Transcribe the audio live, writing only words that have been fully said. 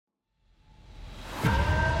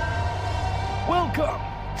Welcome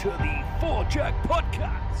to the Four Jack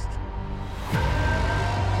Podcast.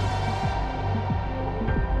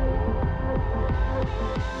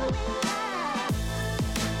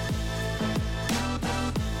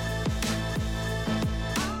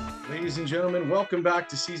 Ladies and gentlemen, welcome back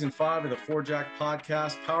to Season 5 of the Four Jack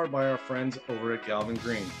Podcast, powered by our friends over at Galvin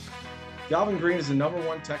Green. Galvin Green is the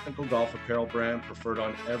 #1 technical golf apparel brand preferred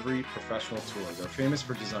on every professional tour. They're famous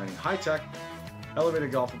for designing high-tech,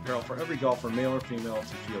 elevated golf apparel for every golfer, male or female, to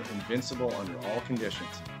feel invincible under all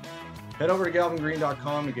conditions. Head over to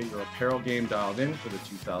galvingreen.com to get your apparel game dialed in for the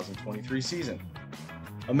 2023 season.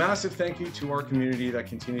 A massive thank you to our community that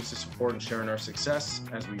continues to support and share in our success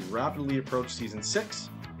as we rapidly approach Season 6.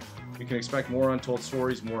 You can expect more untold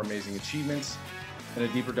stories, more amazing achievements, and a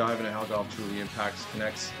deeper dive into how golf truly impacts,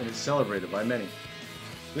 connects, and is celebrated by many.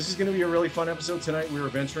 This is going to be a really fun episode tonight. We are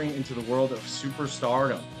venturing into the world of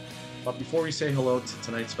superstardom. But before we say hello to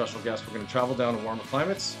tonight's special guest, we're going to travel down to warmer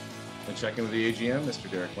climates and check in with the AGM, Mr.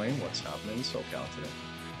 Derek Lane. What's happening in SoCal today?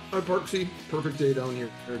 Hi, Parksy. Perfect day down here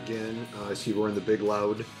again. I see we're in the Big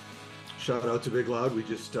Loud. Shout out to Big Loud.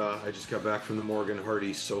 I just got back from the Morgan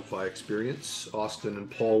Hardy SoFi experience. Austin and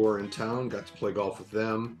Paul were in town. Got to play golf with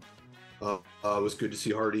them. It was good to see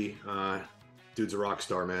Hardy. Dude's a rock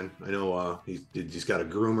star, man. I know he's got a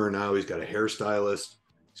groomer now. He's got a hairstylist.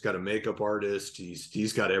 He's got a makeup artist.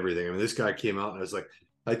 He's got everything. I mean, this guy came out and I was like,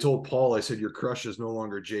 I told Paul, I said, your crush is no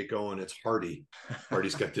longer Jake Owen. It's Hardy.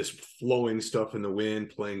 Hardy's got this flowing stuff in the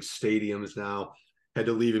wind, playing stadiums now. Had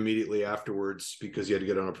to leave immediately afterwards because he had to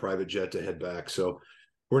get on a private jet to head back. So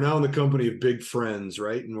we're now in the company of big friends,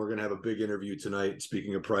 right? And we're going to have a big interview tonight,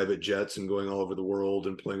 speaking of private jets and going all over the world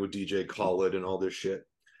and playing with DJ Khaled and all this shit.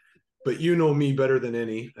 But you know me better than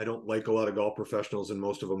any. I don't like a lot of golf professionals and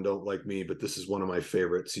most of them don't like me, but this is one of my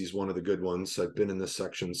favorites. He's one of the good ones. I've been in this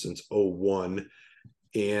section since '01.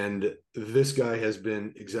 And this guy has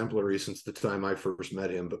been exemplary since the time I first met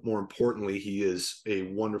him. But more importantly, he is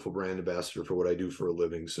a wonderful brand ambassador for what I do for a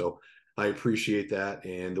living. So I appreciate that.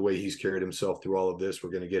 And the way he's carried himself through all of this, we're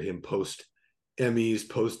going to get him post Emmys,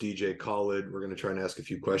 post DJ Khaled. We're going to try and ask a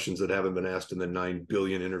few questions that haven't been asked in the 9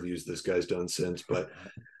 billion interviews this guy's done since. But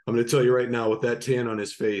I'm going to tell you right now, with that tan on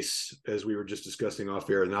his face, as we were just discussing off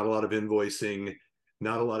air, not a lot of invoicing,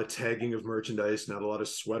 not a lot of tagging of merchandise, not a lot of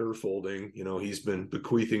sweater folding. You know, he's been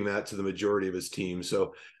bequeathing that to the majority of his team.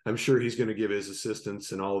 So I'm sure he's going to give his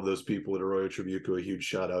assistants and all of those people at Arroyo Trabuco a huge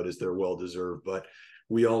shout out, as they're well deserved. But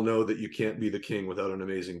we all know that you can't be the king without an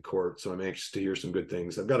amazing court. So I'm anxious to hear some good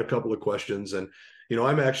things. I've got a couple of questions, and, you know,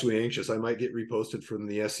 I'm actually anxious. I might get reposted from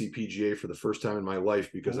the SCPGA for the first time in my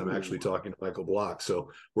life because I'm actually talking to Michael Block.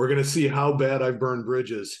 So we're going to see how bad I've burned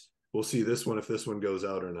bridges. We'll see this one, if this one goes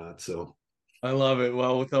out or not. So I love it.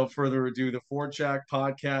 Well, without further ado, the Four Jack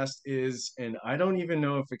Podcast is, and I don't even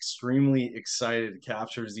know if extremely excited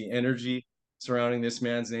captures the energy surrounding this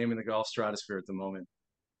man's name in the golf stratosphere at the moment.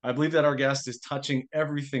 I believe that our guest is touching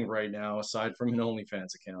everything right now, aside from an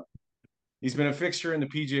OnlyFans account. He's been a fixture in the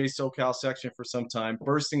PGA SoCal section for some time,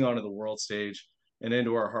 bursting onto the world stage and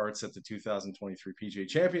into our hearts at the 2023 PGA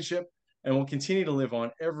Championship, and will continue to live on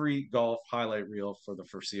every golf highlight reel for the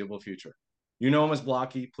foreseeable future. You know him as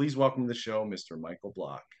Blocky. Please welcome to the show, Mr. Michael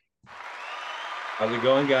Block. How's it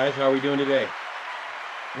going, guys? How are we doing today?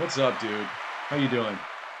 What's up, dude? How you doing?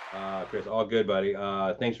 Chris, all good, buddy.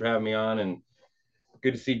 Thanks for having me on, and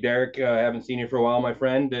good to see Derek. I haven't seen you for a while, my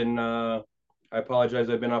friend, and I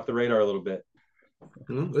apologize. I've been off the radar a little bit.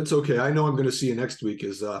 That's okay. I know I'm going to see you next week.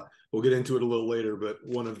 We'll get into it a little later, but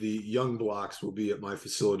one of the young Blocks will be at my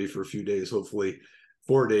facility for a few days, hopefully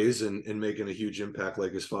 4 days, and making a huge impact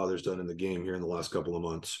like his father's done in the game here in the last couple of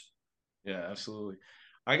months. Yeah, absolutely.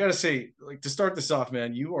 I got to say, like, to start this off,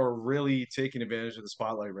 man, you are really taking advantage of the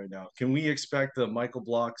spotlight right now. Can we expect the Michael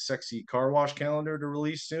Block sexy car wash calendar to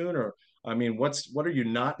release soon? Or, I mean, what are you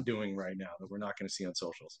not doing right now that we're not going to see on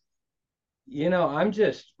socials? You know, I'm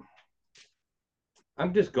just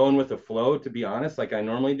going with the flow, to be honest, like I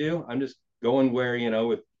normally do. I'm just going where, you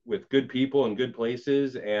know, with good people and good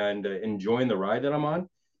places, and enjoying the ride that I'm on.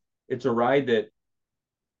 It's a ride that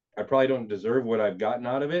I probably don't deserve what I've gotten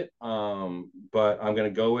out of it, but I'm going to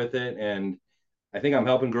go with it, and I think I'm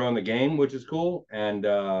helping grow in the game, which is cool. And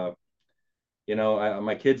you know,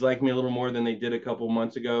 my kids like me a little more than they did a couple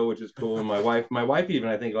months ago, which is cool. And my wife even,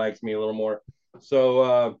 I think, likes me a little more.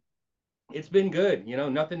 So it's been good. You know,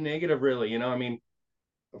 nothing negative really. You know, I mean,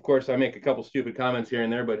 of course, I make a couple stupid comments here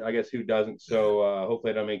and there, but I guess who doesn't? So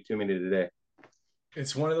hopefully I don't make too many today.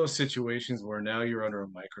 It's one of those situations where now you're under a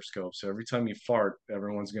microscope. So every time you fart,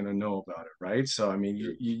 everyone's going to know about it, right? So, I mean,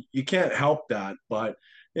 you can't help that, but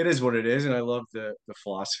it is what it is. And I love the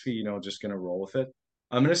philosophy, you know, just going to roll with it.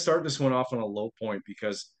 I'm going to start this one off on a low point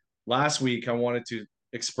because last week I wanted to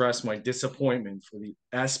express my disappointment for the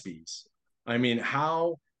ESPYs. I mean,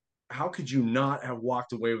 how could you not have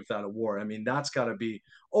walked away with that award? I mean, that's got to be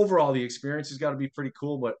overall the experience has got to be pretty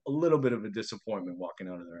cool, but a little bit of a disappointment walking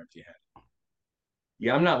out of there empty-handed.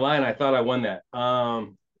 Yeah, I'm not lying. I thought I won that.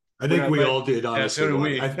 I think we all did, Yeah, so honestly. do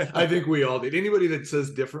we. I think we all did. Anybody that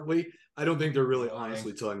says differently, I don't think they're really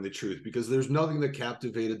honestly telling the truth, because there's nothing that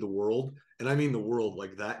captivated the world, and I mean the world,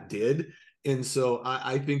 like that did. And so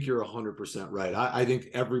I think you're 100% right. I think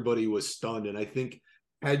everybody was stunned, and I think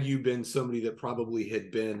had you been somebody that probably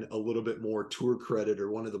had been a little bit more tour credit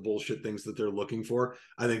or one of the bullshit things that they're looking for,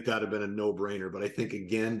 I think that'd have been a no-brainer. But I think,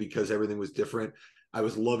 again, because everything was different, I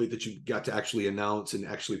was loving that you got to actually announce and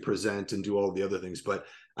actually present and do all the other things. But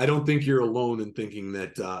I don't think you're alone in thinking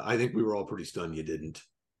that. I think we were all pretty stunned you didn't.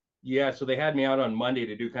 Yeah, so they had me out on Monday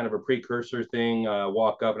to do kind of a precursor thing,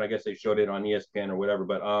 walk up, and I guess they showed it on ESPN or whatever.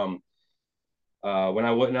 But when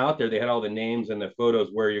I went out there, they had all the names and the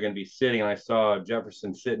photos where you're going to be sitting, and I saw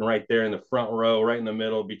Jefferson sitting right there in the front row, right in the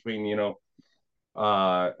middle between,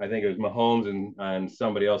 I think it was Mahomes and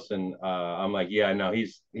somebody else, and I'm like, yeah, no,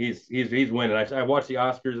 he's winning. I watched the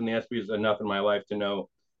Oscars and the ESPYs enough in my life to know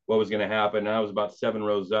what was going to happen. And I was about 7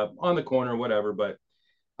 rows up on the corner, whatever, but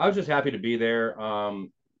I was just happy to be there.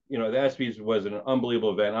 The ESPYs was an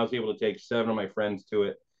unbelievable event. I was able to take 7 of my friends to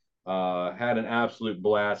it. Had an absolute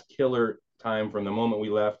blast, killer time from the moment we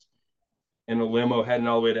left in a limo heading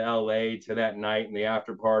all the way to LA to that night and the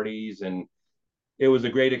after parties, and it was a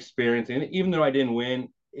great experience. And even though I didn't win,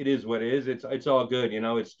 it is what it is. It's all good.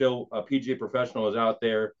 It's still a PGA professional is out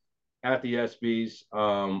there at the ESPYs,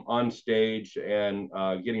 on stage and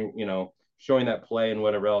getting, showing that play and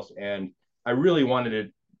whatever else. And I really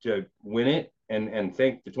wanted to win it and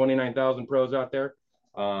thank the 29,000 pros out there,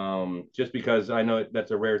 just because I know that's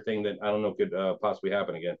a rare thing that I don't know could possibly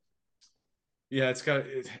happen again. Yeah,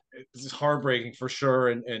 it's heartbreaking for sure.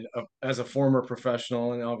 And as a former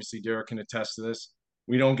professional, and obviously Derek can attest to this,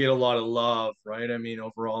 we don't get a lot of love, right? I mean,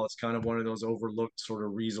 overall, it's kind of one of those overlooked sort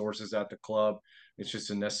of resources at the club. It's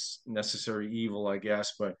just a necessary evil, I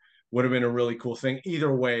guess, but would have been a really cool thing.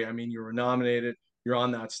 Either way, I mean, you were nominated, you're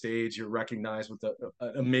on that stage, you're recognized with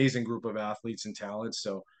an amazing group of athletes and talents.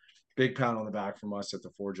 So big pat on the back from us at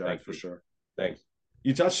the Four Jack for sure. Thanks.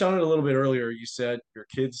 You touched on it a little bit earlier. You said your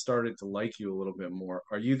kids started to like you a little bit more.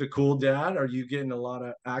 Are you the cool dad? Are you getting a lot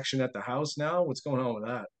of action at the house now? What's going on with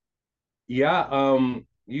that? Yeah.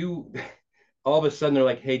 You all of a sudden they're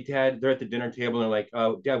like, "Hey, Dad," they're at the dinner table and they're like,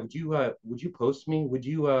 "Oh, Dad, would you post me? Would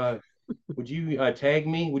you tag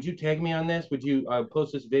me? Would you tag me on this? Would you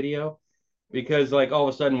post this video?" Because like all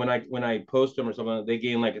of a sudden when I post them or something, they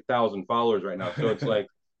gain like 1,000 followers right now. So it's like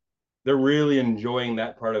they're really enjoying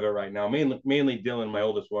that part of it right now. Mainly Dylan, my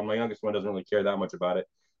oldest one. My youngest one doesn't really care that much about it.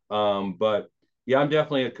 But yeah, I'm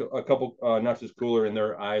definitely a couple notches cooler in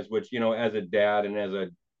their eyes. Which as a dad and as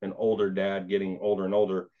an older dad, getting older and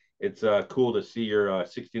older, it's cool to see your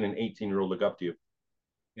 16 and 18-year-old look up to you.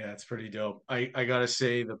 Yeah, it's pretty dope. I gotta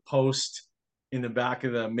say the post in the back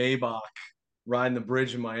of the Maybach riding the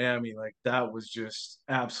bridge in Miami, like that was just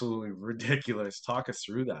absolutely ridiculous. Talk us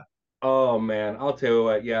through that. Oh man, I'll tell you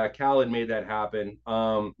what. Yeah, Khaled made that happen.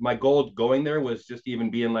 My goal going there was just even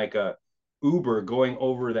being like a Uber going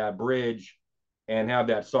over that bridge and have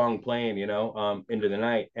that song playing, into the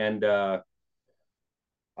night. And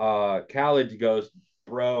Khaled goes,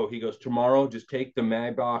 bro, he goes, tomorrow, just take the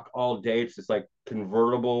Maybach all day. It's this like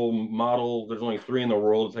convertible model. There's only 3 in the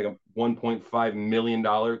world. It's like a $1.5 million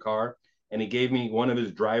car. And he gave me one of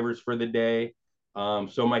his drivers for the day.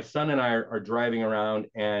 So my son and I are driving around,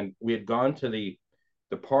 and we had gone to the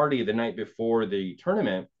party the night before the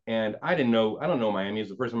tournament, and I don't know Miami. It's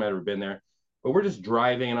the first time I'd ever been there, but we're just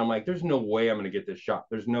driving, and I'm like, there's no way I'm going to get this shot.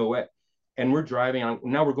 There's no way. And we're driving on.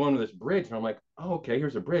 Now we're going to this bridge, and I'm like, oh, okay,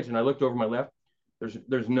 here's a bridge. And I looked over my left.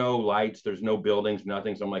 There's no lights. There's no buildings.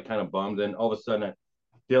 Nothing. So I'm like kind of bummed. And all of a sudden,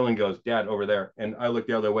 Dylan goes, Dad, over there. And I look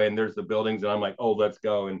the other way, and there's the buildings, and I'm like, oh, let's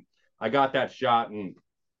go. And I got that shot, and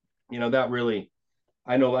that really.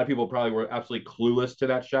 I know a lot of people probably were absolutely clueless to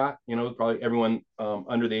that shot. Probably everyone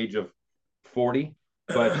under the age of 40.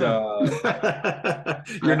 But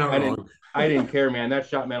you're not wrong. I didn't care, man. That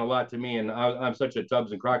shot meant a lot to me, and I'm such a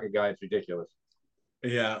Tubbs and Crockett guy. It's ridiculous.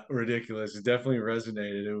 Yeah, ridiculous. It definitely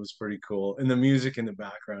resonated. It was pretty cool. And the music in the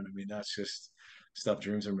background, I mean, that's just stuff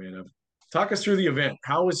dreams are made of. Talk us through the event.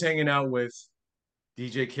 How was hanging out with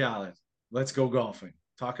DJ Khaled? Let's go golfing.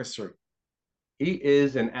 Talk us through. He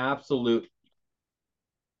is an absolute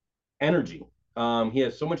energy. He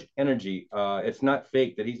has so much energy. It's not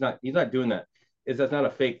fake that he's not doing that. That's not a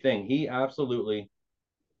fake thing. He absolutely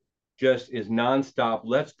just is nonstop.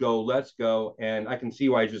 Let's go, let's go. And I can see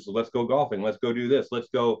why he's just, let's go golfing. Let's go do this. Let's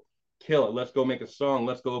go kill it. Let's go make a song.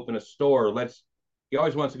 Let's go open a store. He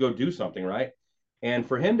always wants to go do something, right? And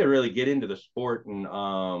for him to really get into the sport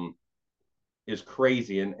and is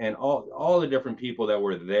crazy. And all the different people that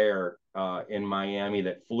were there in Miami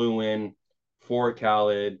that flew in for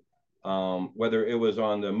Khaled, whether it was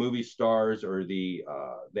on the movie stars or the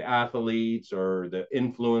athletes or the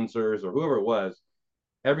influencers or whoever it was,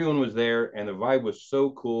 everyone was there and the vibe was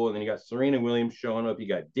so cool. And then you got Serena Williams showing up, you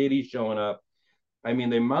got Diddy showing up. I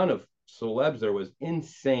mean, the amount of celebs there was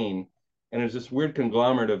insane. And it's this weird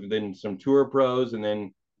conglomerate of then some tour pros and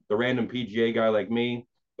then the random PGA guy like me.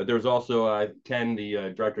 But there was also Ken,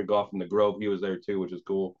 the director of golf from the Grove. He was there too, which is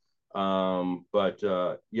cool. Yeah,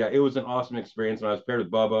 it was an awesome experience. And I was paired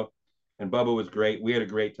with Bubba, and Bubba was great. We had a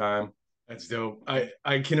great time. That's dope.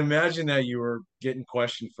 I can imagine that you were getting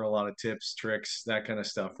questioned for a lot of tips, tricks, that kind of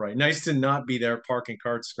stuff, right? Nice to not be there parking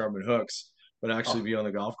carts, scrubbing hooks, but actually be on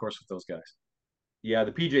the golf course with those guys. Yeah,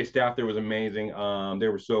 the PJ staff there was amazing. They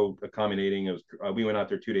were so accommodating. It was we went out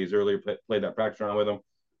there 2 days earlier, played that practice round with them.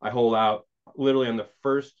 I hole out literally on the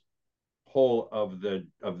first hole of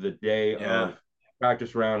the day of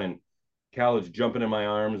practice round, and Khaled's jumping in my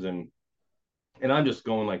arms, and I'm just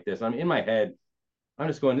going like this. I'm in my head. I'm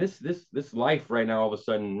just going, this life right now all of a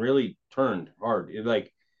sudden really turned hard.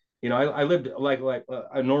 Like, I lived like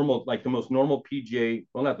a normal, like the most normal PGA,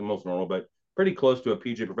 well, not the most normal, but pretty close to a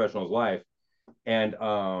PGA professional's life. And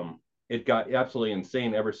it got absolutely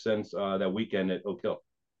insane ever since that weekend at Oak Hill.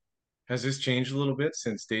 Has this changed a little bit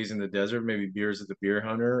since Days in the Desert? Maybe Beers at the Beer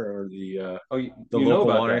Hunter or the the local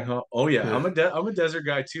watering hole? Oh yeah, I'm a desert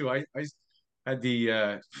guy too. I had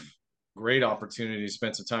the great opportunity to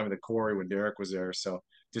spend some time at the quarry when Derek was there. So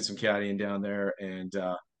did some caddying down there and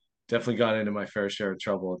definitely got into my fair share of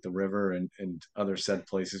trouble at the river and other said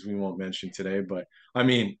places we won't mention today. But I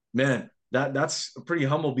mean, man, that's a pretty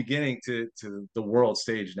humble beginning to the world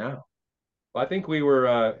stage now. Well, I think we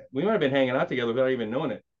might have been hanging out together without even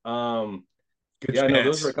knowing it. Good yeah, chance. no,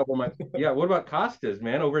 those were a couple of my. Yeah, what about Costas,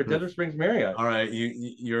 man, over at Desert Springs Marriott? All right,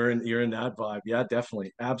 you're in that vibe. Yeah,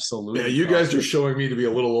 definitely, absolutely. Yeah, you guys are showing me to be a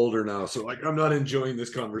little older now, so like I'm not enjoying this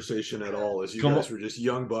conversation at all. As you guys were just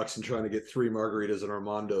young bucks and trying to get 3 margaritas and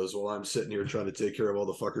Armandos, while I'm sitting here trying to take care of all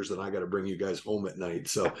the fuckers that I got to bring you guys home at night.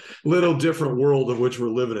 So little different world of which we're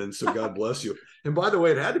living in. So God bless you. And by the way,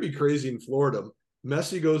 it had to be crazy in Florida.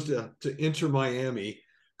 Messi goes to Inter Miami.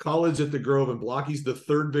 Khaled's at the Grove, and Blocky's the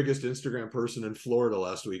 3rd biggest Instagram person in Florida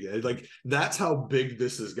last week. Like, that's how big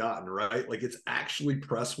this has gotten, right? Like, it's actually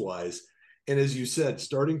press-wise. And as you said,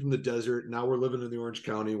 starting from the desert, now we're living in the Orange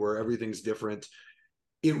County where everything's different.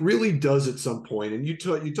 It really does at some point. And you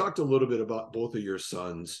talked a little bit about both of your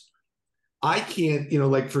sons. I can't,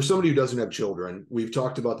 like for somebody who doesn't have children, we've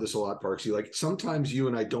talked about this a lot, Parksy. Like sometimes you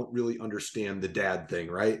and I don't really understand the dad thing,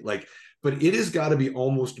 right? Like, but it has got to be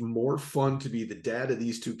almost more fun to be the dad of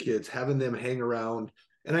these 2 kids, having them hang around.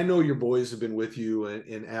 And I know your boys have been with you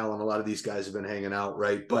and Al, and a lot of these guys have been hanging out,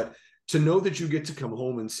 right? But to know that you get to come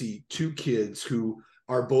home and see 2 kids who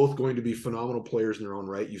are both going to be phenomenal players in their own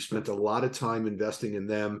right. You've spent a lot of time investing in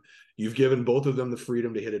them. You've given both of them the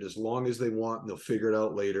freedom to hit it as long as they want, and they'll figure it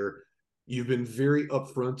out later. You've been very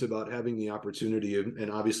upfront about having the opportunity,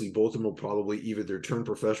 and obviously both of them will probably either turn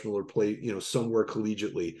professional or play, somewhere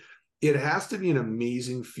collegiately. It has to be an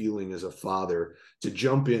amazing feeling as a father to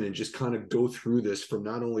jump in and just kind of go through this from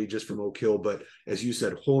not only just from Oak Hill, but as you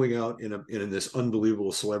said, holding out in this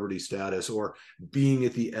unbelievable celebrity status, or being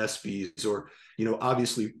at the ESPYs, or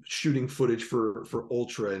obviously shooting footage for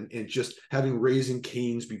Ultra and just having Raising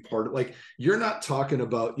Cane's be part of. Like, you're not talking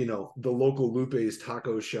about the local Lupe's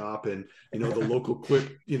taco shop and the local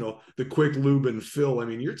the Quick Lube and Phil. I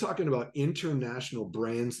mean, you're talking about international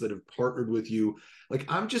brands that have partnered with you.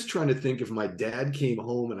 Like, I'm just trying to think, if my dad came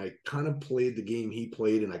home and I kind of played the game he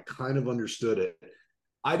played and I kind of understood it,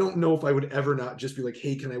 I don't know if I would ever not just be like,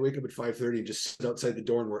 hey, can I wake up at 5:30 and just sit outside the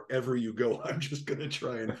door, and wherever you go, I'm just going to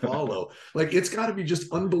try and follow. Like, it's got to be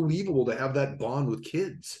just unbelievable to have that bond with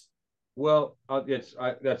kids. Well, I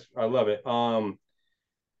love it.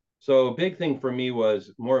 So a big thing for me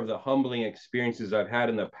was more of the humbling experiences I've had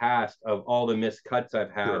in the past of all the missed cuts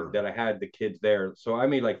I've had that I had the kids there. So I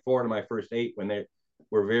made like 4 of my first 8 when they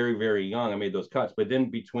were very, very young. I made those cuts, but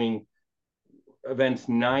then between events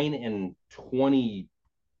 9 and 24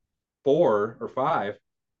 or 5,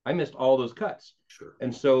 I missed all those cuts. Sure.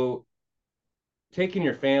 And so taking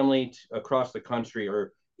your family across the country,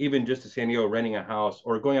 or even just to San Diego, renting a house,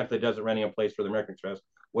 or going out to the desert, renting a place for the American Express,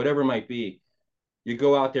 whatever it might be, you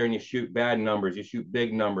go out there and you shoot bad numbers, you shoot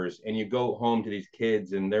big numbers, and you go home to these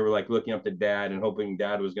kids and they were like looking up to dad and hoping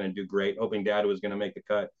dad was going to do great, hoping dad was going to make the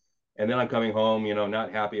cut. And then I'm coming home,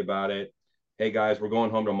 not happy about it. Hey guys, we're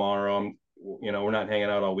going home tomorrow. We're not hanging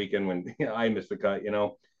out all weekend when I missed the cut.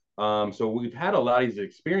 So we've had a lot of these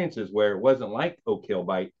experiences where it wasn't like Oak Hill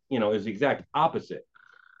Bite, is the exact opposite.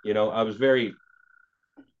 I was very,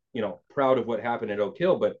 proud of what happened at Oak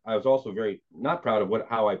Hill, but I was also very not proud of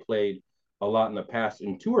how I played a lot in the past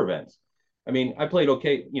in tour events. I mean, I played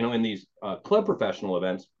okay, in these club professional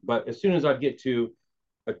events, but as soon as I'd get to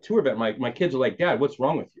a tour event, my kids are like, Dad, what's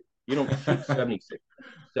wrong with you? You don't shoot 76,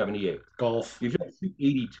 78. Golf. You should shoot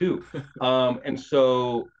 82. And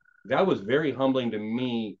so that was very humbling to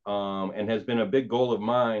me, and has been a big goal of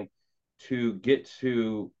mine to get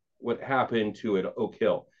to what happened to at Oak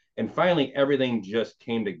Hill. And finally, everything just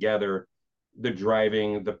came together. The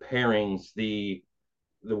driving, the pairings, the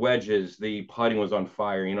wedges, the putting was on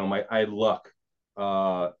fire. I had luck,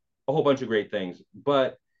 a whole bunch of great things.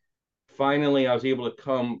 But finally, I was able to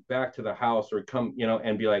come back to the house or come,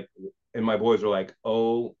 and be like, and my boys were like,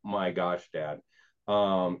 "Oh my gosh, Dad!"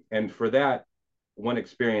 And for that one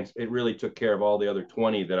experience, it really took care of all the other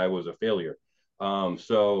 20 that I was a failure.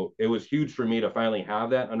 So it was huge for me to finally have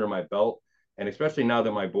that under my belt. And especially now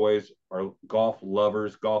that my boys are golf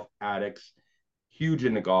lovers, golf addicts, huge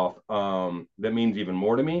into golf, that means even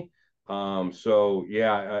more to me. So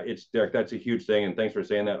yeah, it's Derek, that's a huge thing. And thanks for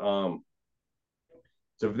saying that.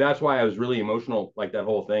 So that's why I was really emotional, like that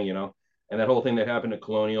whole thing, and that whole thing that happened at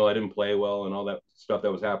Colonial, I didn't play well and all that stuff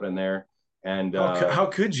that was happening there. And how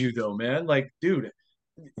could you though, man? Like, dude,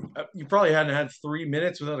 you probably hadn't had 3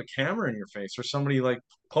 minutes without a camera in your face or somebody like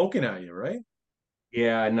poking at you, right?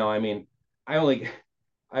 yeah, no, I mean, I only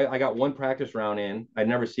I got one practice round in. I'd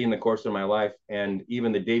never seen the course in my life. And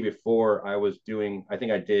even the day before, I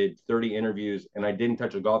think I did 30 interviews and I didn't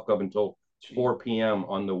touch a golf club until 4 p.m.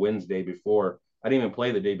 on the Wednesday before. I didn't even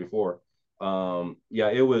play the day before. Yeah,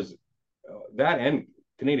 it was that and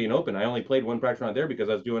Canadian Open. I only played one practice round there because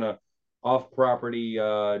I was doing a off property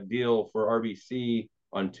deal for RBC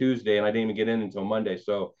on Tuesday and I didn't even get in until Monday.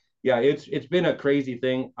 So yeah, it's been a crazy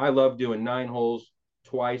thing. I love doing 9 holes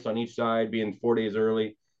twice on each side, being 4 days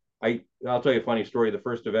early. I'll tell you a funny story. The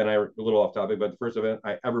first event, a little off topic, but the first event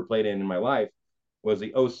I ever played in my life was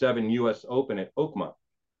the 07 US Open at Oakmont.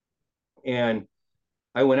 And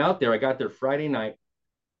I went out there. I got there Friday night.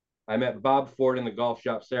 I met Bob Ford in the golf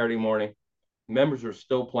shop Saturday morning. Members were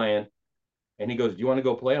still playing. And he goes, "Do you want to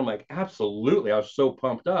go play?" I'm like, "Absolutely." I was so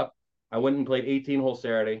pumped up. I went and played 18 holes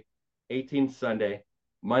Saturday, 18 Sunday,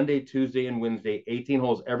 Monday, Tuesday, and Wednesday, 18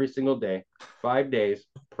 holes every single day, 5 days,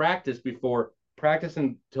 practice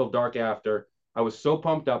until dark after. I was so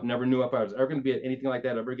pumped up, never knew if I was ever going to be at anything like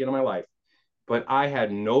that ever again in my life. But I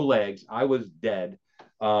had no legs. I was dead.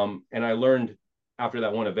 And I learned after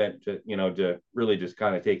that one event to really just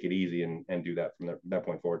kind of take it easy and do that from that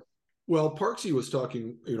point forward. Well, Parksy was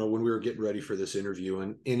talking, when we were getting ready for this interview,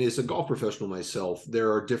 and as a golf professional myself,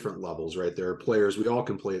 there are different levels, right? There are players, we all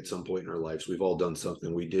can play at some point in our lives. We've all done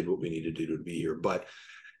something. We did what we needed to do to be here. But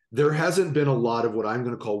there hasn't been a lot of what I'm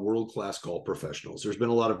going to call world-class golf professionals. There's been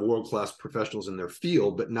a lot of world-class professionals in their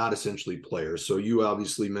field, but not essentially players. So you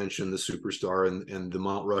obviously mentioned the superstar and the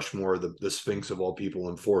Mount Rushmore, the Sphinx of all people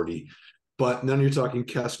in 40. But then you're talking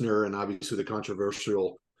Kessner and obviously the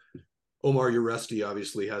controversial Omar Uresti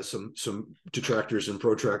obviously has some detractors and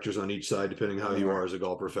protractors on each side, depending how you are as a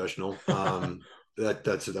golf professional.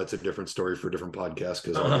 That's a different story for a different podcast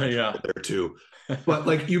because yeah, there too. But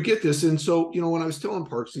like you get this, and so when I was telling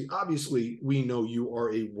Parksy, obviously we know you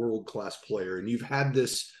are a world-class player, and you've had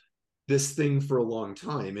this thing for a long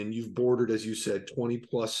time, and you've bordered, as you said, 20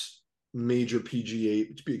 plus major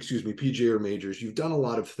PGA or majors. You've done a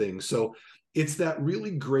lot of things, so it's that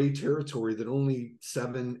really gray territory that only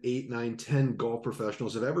 7, 8, 9, 10 golf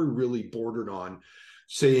professionals have ever really bordered on,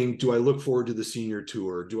 saying, do I look forward to the senior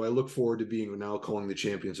tour? Do I look forward to being now calling the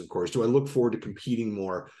champions, of course? Do I look forward to competing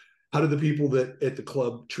more? How do the people that at the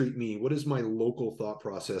club treat me? What is my local thought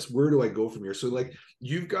process? Where do I go from here? So like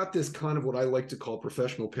you've got this kind of what I like to call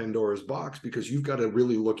professional Pandora's box, because you've got to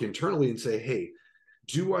really look internally and say, hey,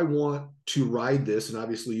 do I want to ride this? And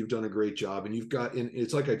obviously you've done a great job, and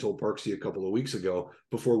it's like I told Parksy a couple of weeks ago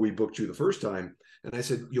before we booked you the first time. And I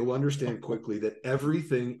said, you'll understand quickly that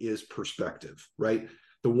everything is perspective, right?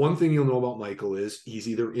 The one thing you'll know about Michael is he's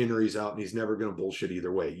either in or he's out, and he's never going to bullshit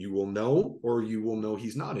either way. You will know, or you will know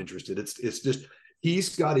he's not interested. It's just,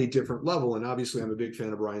 he's got a different level. And obviously I'm a big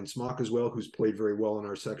fan of Brian Smock as well, who's played very well in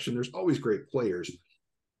our section. There's always great players,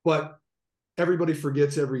 but Everybody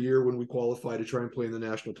forgets every year when we qualify to try and play in the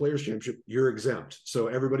National Players Championship, you're exempt. So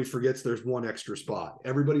everybody forgets there's one extra spot.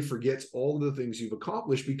 Everybody forgets all of the things you've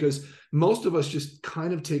accomplished because most of us just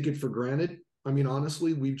kind of take it for granted. I mean,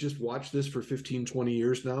 honestly, we've just watched this for 15, 20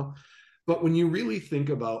 years now. But when you really think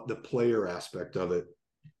about the player aspect of it,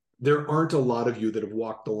 there aren't a lot of you that have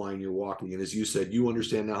walked the line you're walking. And as you said, you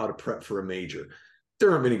understand now how to prep for a major.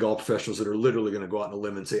 There aren't many golf professionals that are literally going to go out on a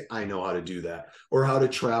limb and say, I know how to do that, or how to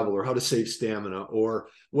travel, or how to save stamina, or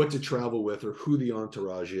what to travel with, or who the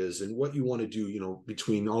entourage is, and what you want to do, you know,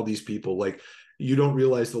 between all these people. Like, you don't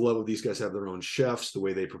realize the level these guys have their own chefs, the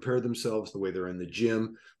way they prepare themselves, the way they're in the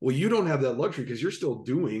gym. Well, you don't have that luxury because you're still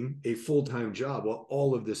doing a full-time job while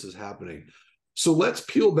all of this is happening. So let's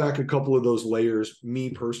peel back a couple of those layers. Me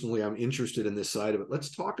personally, I'm interested in this side of it.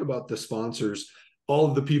 Let's talk about the sponsors, all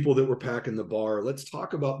of the people that were packing the bar. Let's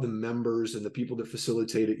talk about the members and the people that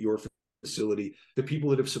facilitated your facility, the people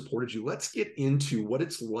that have supported you. Let's get into what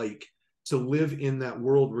it's like to live in that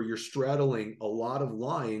world where you're straddling a lot of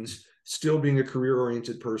lines, still being a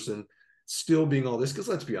career-oriented person, still being all this. Because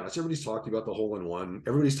let's be honest, everybody's talking about the hole-in-one.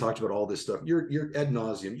 Everybody's talked about all this stuff. You're ad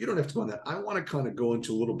nauseum. You don't have to go on that. I want to kind of go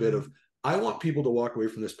into a little bit of, I want people to walk away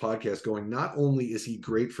from this podcast going, not only is he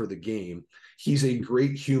great for the game, he's a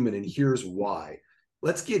great human, and here's why.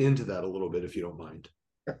 Let's get into that a little bit, if you don't mind.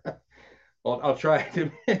 Well, I'll try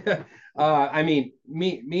to. I mean,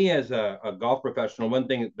 me as a golf professional, one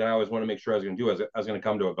thing that I always want to make sure I was going to do is I was going to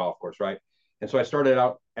come to a golf course, right? And so I started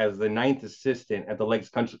out as the 9th assistant at the Lakes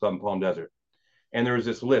Country Club in Palm Desert. And there was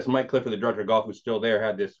this list. Mike Clifford, the director of golf, who's still there,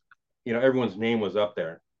 had this, you know, everyone's name was up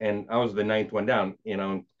there. And I was the 9th one down, you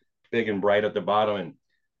know, big and bright at the bottom.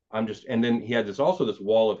 And and then he had this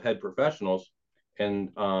wall of head professionals and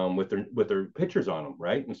with their pictures on them,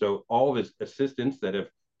 right? And so all of his assistants that have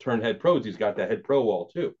turned head pros, he's got that head pro wall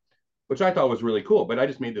too, which I thought was really cool. But I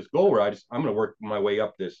just made this goal where I'm going to work my way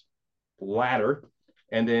up this ladder.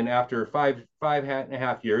 And then after five and a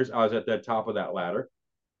half years, I was at the top of that ladder.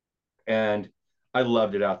 And I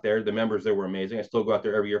loved it out there. The members there were amazing. I still go out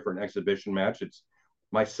there every year for an exhibition match. It's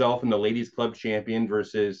myself and the ladies club champion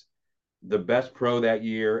versus the best pro that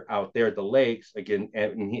year out there at the lakes again,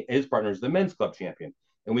 and his partner is the men's club champion.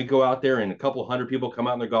 And we go out there and a couple hundred people come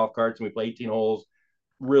out in their golf carts and we play 18 holes.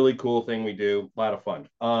 Really cool thing we do, a lot of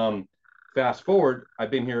fun. Fast forward,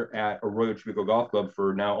 I've been here at Arroyo Chico Golf Club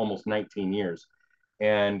for now almost 19 years.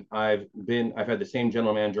 And I've had the same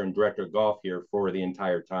general manager and director of golf here for the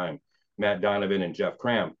entire time, Matt Donovan and Jeff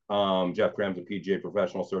Cram. Jeff Cram's a PGA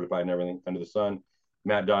professional, certified and everything under the sun.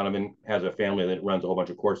 Matt Donovan has a family that runs a whole bunch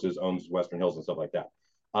of courses, owns Western Hills and stuff like that.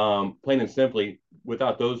 Plain and simply,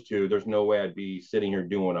 without those two, there's no way I'd be sitting here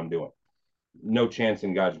doing what I'm doing. No chance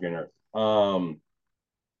in God's green earth.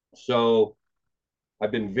 So I've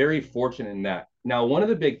been very fortunate in that. Now, one of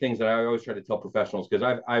the big things that I always try to tell professionals,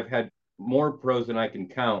 because I've had more pros than I can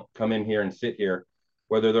count come in here and sit here,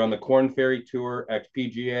 whether they're on the Korn Ferry Tour,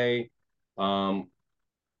 ex-PGA,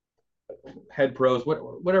 head pros,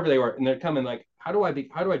 whatever they were, and they're coming like, how do I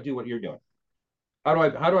do what you're doing? How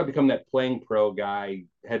do I become that playing pro guy,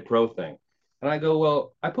 head pro thing? And I go,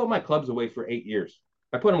 well, I put my clubs away for 8 years.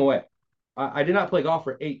 I put them away. I did not play golf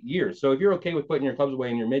for 8 years. So if you're okay with putting your clubs away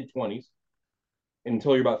in your mid-20s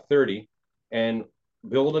until you're about 30 and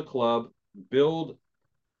build a club, build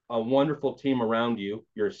a wonderful team around you,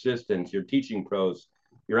 your assistants, your teaching pros,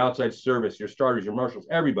 your outside service, your starters, your marshals,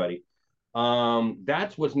 everybody,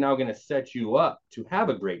 that's what's now going to set you up to have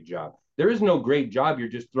a great job. There is no great job you're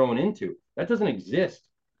just thrown into. That doesn't exist.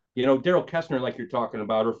 You know, Daryl Kessner, like you're talking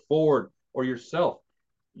about, or Ford, or yourself.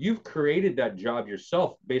 You've created that job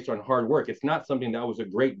yourself based on hard work. It's not something that was a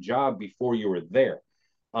great job before you were there.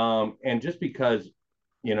 And just because,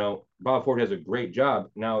 you know, Bob Ford has a great job,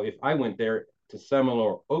 now if I went there to Seminole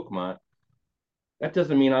or Oakmont, that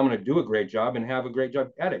doesn't mean I'm going to do a great job and have a great job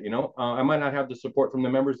at it. You know, I might not have the support from the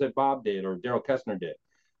members that Bob did or Daryl Kessner did.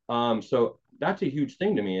 So that's a huge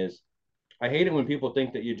thing to me. Is I hate it when people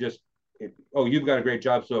think that you've got a great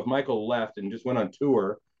job. So if Michael left and just went on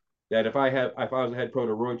tour, that if I was a head pro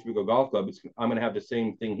to Royal Chico Golf Club, I'm going to have the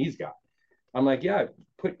same thing he's got. I'm like, yeah,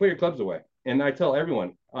 put your clubs away. And I tell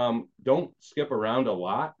everyone, don't skip around a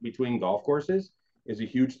lot between golf courses is a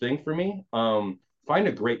huge thing for me. Find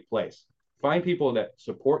a great place. Find people that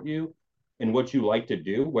support you in what you like to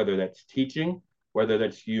do, whether that's teaching, whether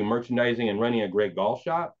that's you merchandising and running a great golf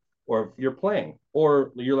shop, or if you're playing,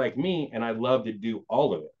 or you're like me and I love to do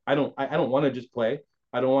all of it. I don't want to just play.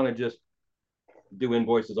 I don't want to just do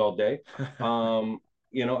invoices all day.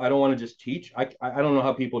 You know, I don't want to just teach. I don't know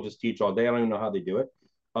how people just teach all day. I don't even know how they do it.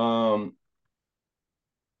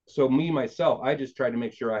 So myself, I just tried to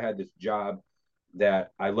make sure I had this job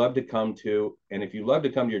that I love to come to. And if you love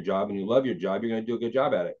to come to your job and you love your job, you're going to do a good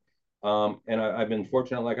job at it. And I've been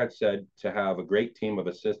fortunate, like I said, to have a great team of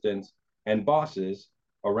assistants and bosses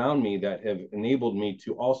around me that have enabled me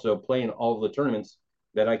to also play in all of the tournaments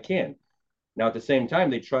that I can. Now, at the same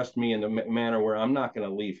time, they trust me in the manner where I'm not going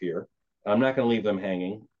to leave here. I'm not going to leave them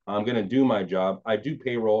hanging. I'm going to do my job. I do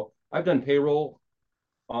payroll. I've done payroll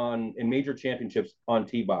on in major championships on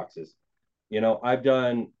tee boxes. You know, I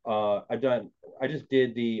just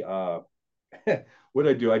did the what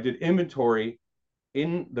did I do? I did inventory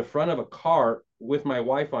in the front of a car with my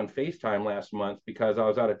wife on FaceTime last month because I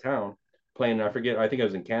was out of town playing. I forget, I think I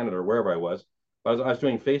was in Canada or wherever I was. I was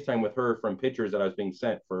doing FaceTime with her from pictures that I was being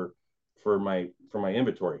sent for my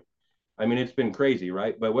inventory. I mean, it's been crazy,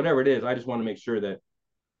 right? But whatever it is, I just want to make sure that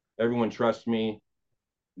everyone trusts me,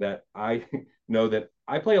 that I know that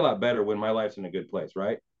I play a lot better when my life's in a good place,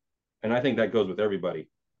 right? And I think that goes with everybody.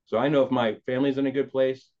 So I know if my family's in a good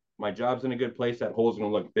place, my job's in a good place, that hole's going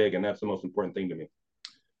to look big. And that's the most important thing to me.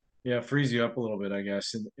 Yeah, it frees you up a little bit, I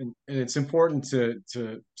guess. And it's important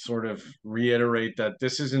to sort of reiterate that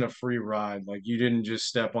this isn't a free ride. Like you didn't just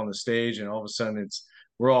step on the stage and all of a sudden it's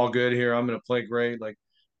we're all good here. I'm gonna play great. Like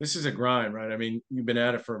this is a grind, right? I mean, you've been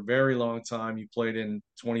at it for a very long time. You played in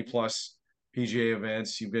 20 plus PGA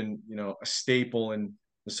events. You've been, you know, a staple in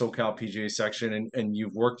the SoCal PGA section and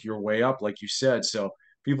you've worked your way up, like you said. So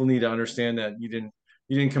people need to understand that you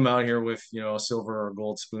didn't come out here with, you know, a silver or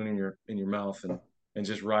gold spoon in your mouth and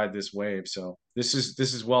just ride this wave. So this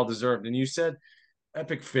is well deserved. And you said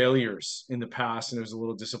epic failures in the past, and it was a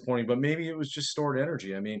little disappointing, but maybe it was just stored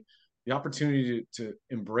energy. I mean, the opportunity to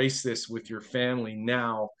embrace this with your family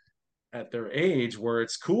now at their age, where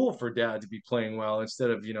it's cool for dad to be playing well instead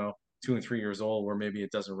of 2 and 3 years old, where maybe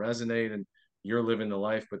it doesn't resonate and you're living the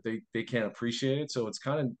life, but they can't appreciate it. So it's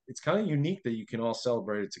kind of unique that you can all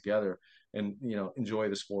celebrate it together and enjoy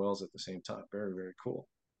the spoils at the same time. Very, very cool.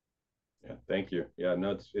 Yeah, thank you. Yeah,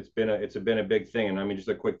 no, it's been a big thing, and I mean, just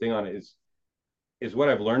a quick thing on it is what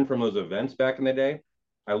I've learned from those events back in the day.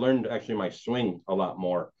 I learned actually my swing a lot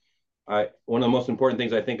more. I One of the most important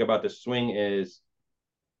things I think about the swing is,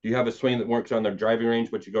 do you have a swing that works on the driving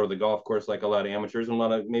range, but you go to the golf course like a lot of amateurs and a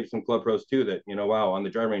lot of maybe some club pros too, that wow, on the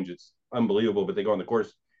driving range it's unbelievable, but they go on the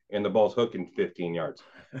course and the ball's hooking 15 yards.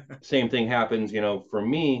 Same thing happens, for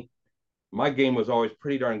me. My game was always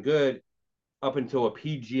pretty darn good up until a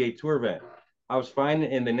PGA Tour event. I was fine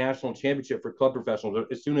in the national championship for club professionals.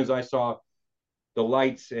 As soon as I saw the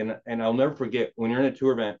lights, and I'll never forget, when you're in a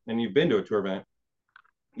tour event and you've been to a tour event,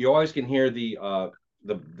 you always can hear the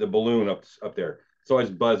balloon up there. It's always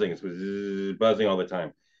buzzing. It's buzzing all the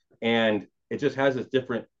time, and it just has this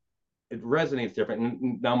different. It resonates different.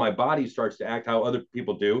 And now my body starts to act how other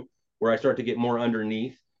people do, where I start to get more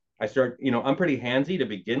underneath. I'm pretty handsy to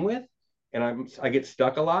begin with, and I get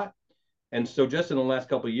stuck a lot. And so just in the last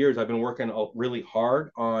couple of years, I've been working really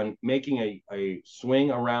hard on making a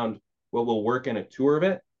swing around what will work in a tour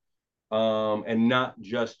event, and not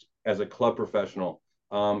just as a club professional.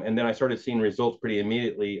 And then I started seeing results pretty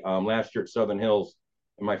immediately. Last year at Southern Hills,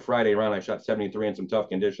 in my Friday round, I shot 73 in some tough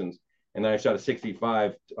conditions. And then I shot a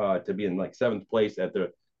 65 to be in like 7th place at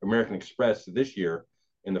the American Express this year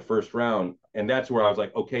in the first round. And that's where I was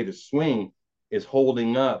like, okay, the swing is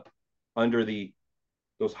holding up under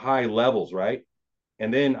those high levels, right?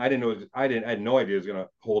 And then I had no idea it was going to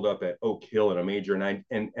hold up at Oak Hill at a major,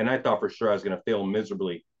 and I thought for sure I was going to fail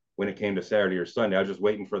miserably when it came to Saturday or Sunday. I was just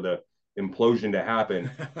waiting for the implosion to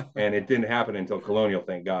happen, and it didn't happen until Colonial,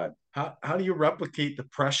 thank God. How do you replicate the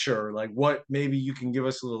pressure? Like, what, maybe you can give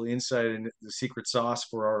us a little insight into the secret sauce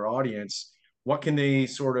for our audience. What can they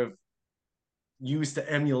sort of use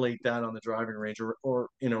to emulate that on the driving range, or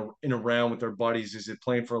in a round with their buddies? Is it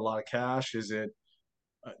playing for a lot of cash? Is it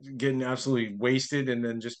getting absolutely wasted and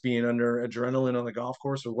then just being under adrenaline on the golf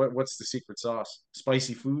course, or what's the secret sauce?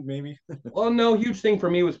 Spicy food, maybe? Well, no, huge thing for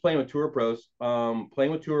me was playing with tour pros.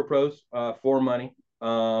 Playing with tour pros for money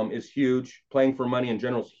is huge. Playing for money in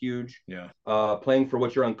general is huge. Yeah. Playing for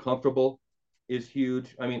what you're uncomfortable is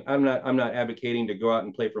huge. I mean, I'm not advocating to go out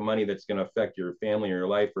and play for money that's going to affect your family or your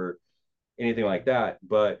life or anything like that,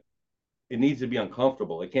 but it needs to be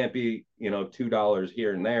uncomfortable. It can't be, $2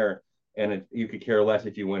 here and there, and you could care less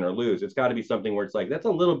if you win or lose. It's got to be something where it's like, that's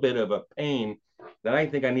a little bit of a pain that I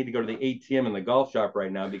think I need to go to the ATM in the golf shop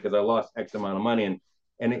right now because I lost X amount of money.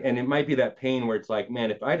 And it might be that pain where it's like,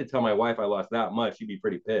 man, if I had to tell my wife I lost that much, she'd be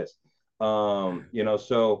pretty pissed.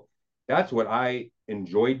 So that's what I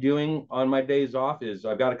enjoy doing on my days off. Is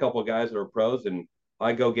I've got a couple of guys that are pros, and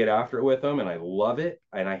I go get after it with them, and I love it.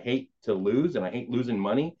 And I hate to lose, and I hate losing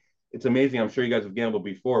money. It's amazing. I'm sure you guys have gambled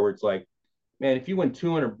before, where it's like, man, if you win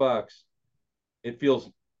 $200 it feels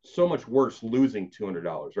so much worse losing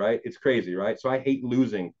 $200, right? It's crazy, right? So I hate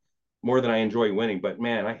losing more than I enjoy winning, but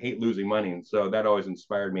man, I hate losing money. And so that always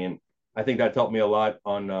inspired me. And I think that's helped me a lot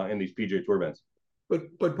on in these PGA Tour events.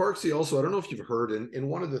 But Parksy also, I don't know if you've heard, and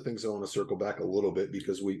one of the things I want to circle back a little bit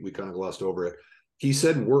because we kind of glossed over it. He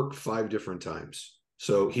said work 5 different times.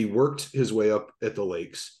 So he worked his way up at the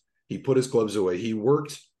Lakes. He put his clubs away. He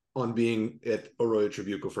worked on being at Arroyo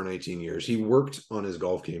Trabuco for 19 years. He worked on his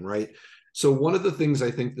golf game, right? So one of the things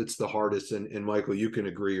I think that's the hardest, and Michael, you can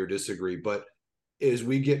agree or disagree, but as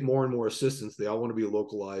we get more and more assistants, they all want to be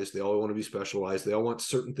localized. They all want to be specialized. They all want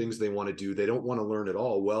certain things they want to do. They don't want to learn at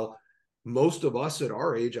all. Well, most of us at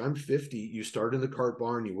our age, I'm 50, you start in the cart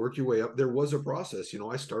barn, you work your way up. There was a process.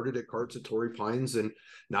 I started at carts at Torrey Pines, and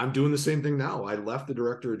now I'm doing the same thing now. I left the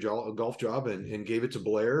director of golf job and gave it to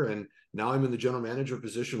Blair. And now I'm in the general manager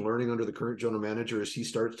position, learning under the current general manager as he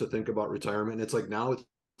starts to think about retirement. And it's like, now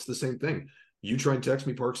it's the same thing. You try and text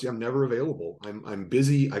me, Parksy, I'm never available. I'm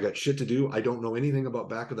busy. I got shit to do. I don't know anything about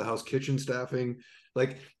back of the house kitchen staffing.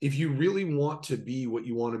 Like, if you really want to be what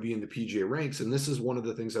you want to be in the PGA ranks, and this is one of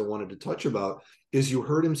the things I wanted to touch about, is you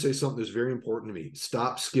heard him say something that's very important to me.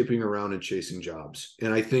 Stop skipping around and chasing jobs.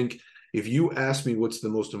 And I think if you ask me what's the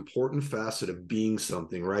most important facet of being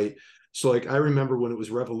something, right? So like, I remember when it was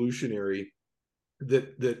revolutionary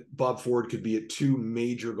that Bob Ford could be at 2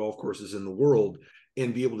 major golf courses in the world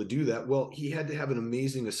and be able to do that. Well, he had to have an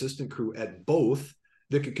amazing assistant crew at both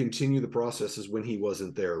that could continue the processes when he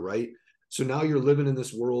wasn't there, right? So now you're living in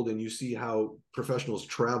this world and you see how professionals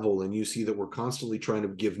travel, and you see that we're constantly trying to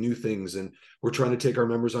give new things, and we're trying to take our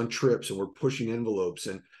members on trips, and we're pushing envelopes,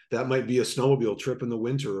 and that might be a snowmobile trip in the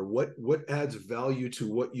winter, or what adds value to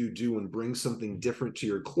what you do and brings something different to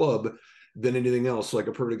your club than anything else. Like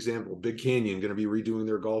a perfect example, Big Canyon going to be redoing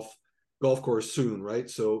their golf course soon, right?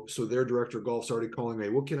 So their director of golf started calling me,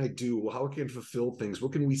 what can I do? Well, how can I fulfill things?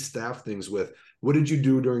 What can we staff things with? What did you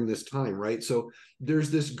do during this time, right? So there's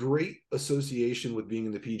this great association with being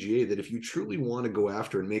in the PGA that if you truly want to go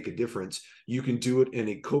after and make a difference, you can do it in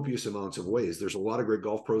a copious amounts of ways. There's a lot of great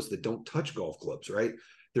golf pros that don't touch golf clubs, right?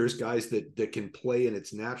 There's guys that can play and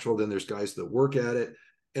it's natural. Then there's guys that work at it.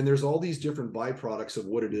 And there's all these different byproducts of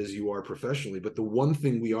what it is you are professionally. But the one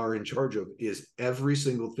thing we are in charge of is every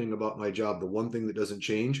single thing about my job. The one thing that doesn't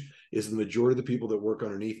change is the majority of the people that work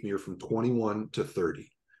underneath me are from 21 to 30.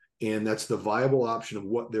 And that's the viable option of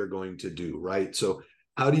what they're going to do, right? So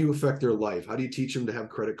how do you affect their life? How do you teach them to have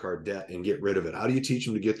credit card debt and get rid of it? How do you teach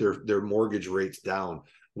them to get their mortgage rates down?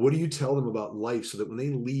 What do you tell them about life so that when they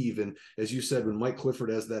leave, and as you said, when Mike Clifford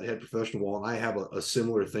has that head professional wall, and I have a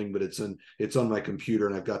similar thing, but it's on my computer,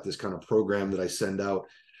 and I've got this kind of program that I send out,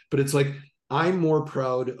 but it's like, I'm more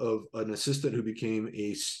proud of an assistant who became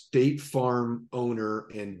a State Farm owner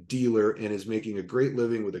and dealer and is making a great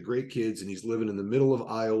living with a great kids, and he's living in the middle of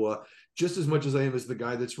Iowa, just as much as I am as the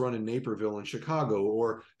guy that's running Naperville in Chicago,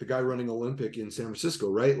 or the guy running Olympic in San Francisco,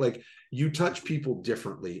 right? Like, you touch people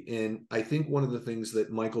differently. And I think one of the things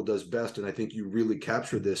that Michael does best, and I think you really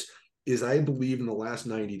captured this, is I believe in the last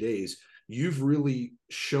 90 days, you've really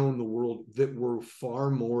shown the world that we're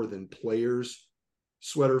far more than players,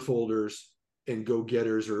 sweater folders, and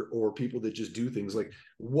go-getters, or people that just do things. Like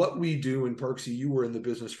what we do in Parksy, you were in the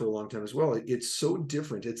business for a long time as well. It's so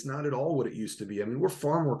different. It's not at all what it used to be. I mean, we're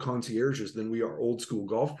far more concierges than we are old school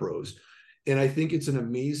golf pros. And I think it's an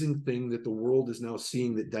amazing thing that the world is now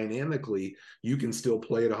seeing, that dynamically you can still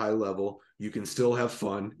play at a high level. You can still have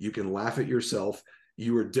fun. You can laugh at yourself.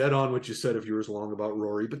 You were dead on what you said of yours long about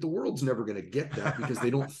Rory, but the world's never going to get that because they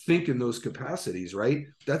don't think in those capacities, right?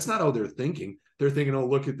 That's not how they're thinking. They're thinking, oh,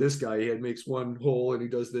 look at this guy. He makes one hole and he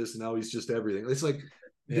does this, and now he's just everything. It's like,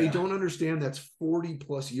 they don't understand that's 40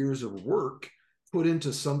 plus years of work put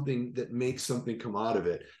into something that makes something come out of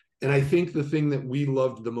it. And I think the thing that we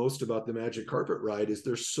loved the most about the Magic Carpet Ride is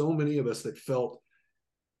there's so many of us that felt,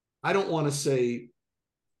 I don't want to say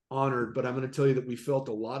honored, but I'm going to tell you that we felt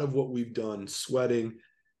a lot of what we've done, sweating.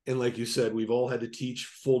 And like you said, we've all had to teach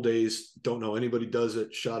full days. Don't know anybody does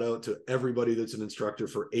it. Shout out to everybody that's an instructor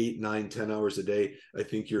for 8, 9, 10 hours a day. I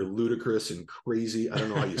think you're ludicrous and crazy. I don't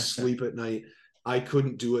know how you sleep at night. I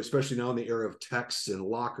couldn't do it, especially now in the era of texts and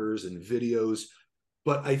lockers and videos.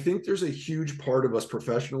 But I think there's a huge part of us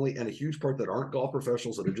professionally, and a huge part that aren't golf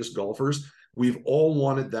professionals, that are just golfers. We've all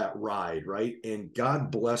wanted that ride, right? And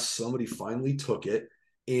God bless, somebody finally took it.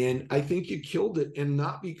 And I think you killed it. And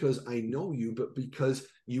not because I know you, but because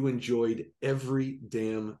you enjoyed every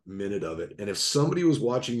damn minute of it. And if somebody was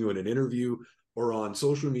watching you in an interview or on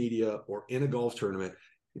social media or in a golf tournament,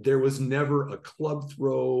 there was never a club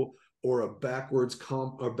throw or a backwards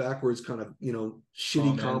kind of,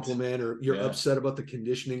 shitty compliment, or you're upset about the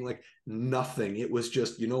conditioning. Like nothing. It was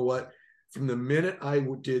just, you know what? From the minute I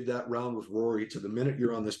did that round with Rory to the minute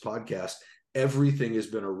you're on this podcast, everything has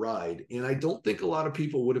been a ride. And I don't think a lot of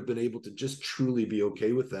people would have been able to just truly be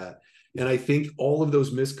okay with that. And I think all of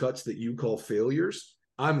those miscuts that you call failures,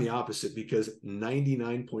 I'm the opposite, because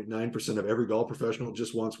 99.9% of every golf professional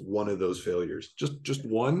just wants one of those failures, just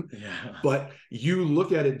one. Yeah. But you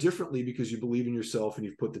look at it differently because you believe in yourself and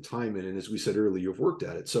you've put the time in. And as we said earlier, you've worked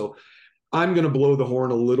at it. So I'm going to blow the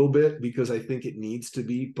horn a little bit because I think it needs to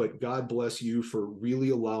be, but God bless you for really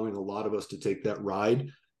allowing a lot of us to take that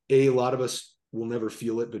ride. A lot of us will never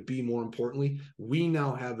feel it, but B, more importantly, we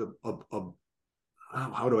now have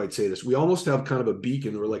how do I say this? We almost have kind of a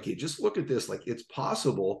beacon. We're like, hey, just look at this. Like, it's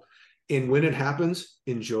possible. And when it happens,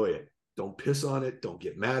 enjoy it. Don't piss on it. Don't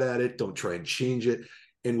get mad at it. Don't try and change it.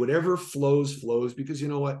 And whatever flows, because you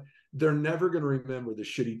know what? They're never going to remember the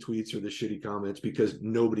shitty tweets or the shitty comments because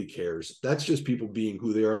nobody cares. That's just people being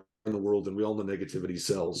who they are in the world. And we all know negativity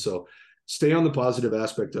sells. So stay on the positive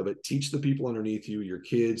aspect of it. Teach the people underneath you, your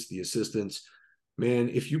kids, the assistants. Man,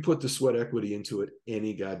 if you put the sweat equity into it,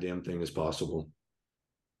 any goddamn thing is possible.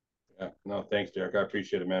 Yeah, no, thanks, Derek. I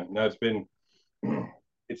appreciate it, man. No, it's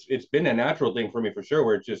been a natural thing for me for sure,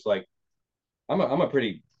 where it's just like I'm a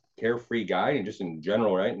pretty carefree guy and just in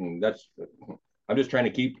general, right? And I'm just trying to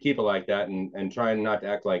keep it like that, and trying not to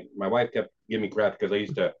act like my wife kept giving me crap because I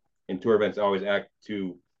used to in tour events always act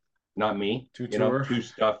too not me, too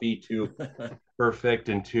stuffy, too perfect,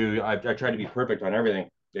 and I tried to be perfect on everything.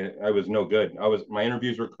 I was no good. My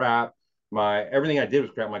interviews were crap. Everything I did was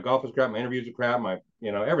crap. My golf was crap. My interviews were crap.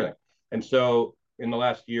 Everything. And so in the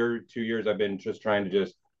last 2 years, I've been just trying to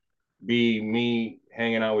just be me,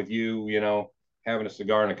 hanging out with you, having a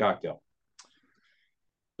cigar and a cocktail.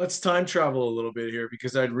 Let's time travel a little bit here,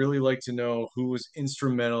 because I'd really like to know who was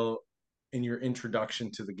instrumental in your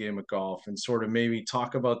introduction to the game of golf, and sort of maybe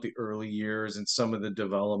talk about the early years and some of the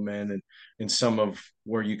development, and some of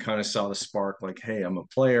where you kind of saw the spark, like, hey, I'm a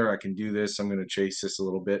player, I can do this, I'm going to chase this a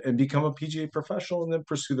little bit and become a PGA professional and then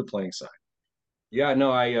pursue the playing side. Yeah,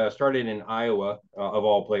 no, I started in Iowa, of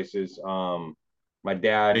all places. My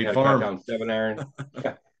dad State had a cut down 7-iron.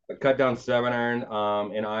 A cut down 7-iron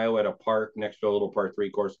in Iowa at a park next to a little par 3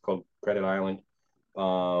 course called Credit Island.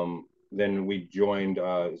 Then we joined,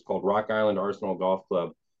 it's called Rock Island Arsenal Golf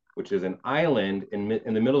Club, which is an island in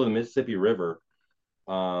the middle of the Mississippi River.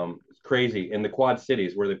 It's crazy, in the Quad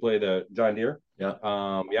Cities where they play the John Deere. Yeah.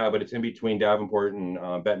 But it's in between Davenport and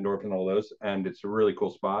Bettendorf and all those, and it's a really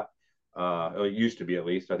cool spot. It used to be, at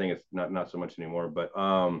least. I think it's not so much anymore. But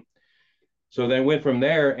so then went from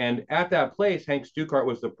there, and at that place, Hank Stuckart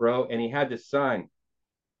was the pro, and he had this sign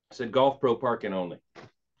that said "Golf Pro Parking Only,"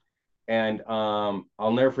 and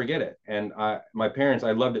I'll never forget it. And my parents,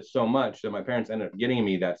 I loved it so much that my parents ended up getting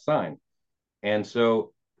me that sign. And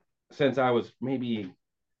so, since I was maybe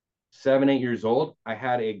 7-8 years old, I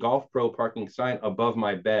had a Golf Pro parking sign above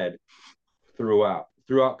my bed throughout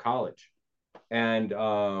college. And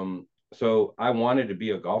so I wanted to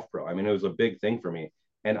be a golf pro. I mean, it was a big thing for me,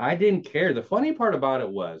 and I didn't care. The funny part about it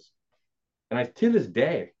was, and to this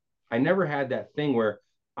day, I never had that thing where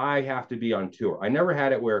I have to be on tour. I never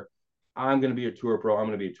had it where I'm going to be a tour pro, I'm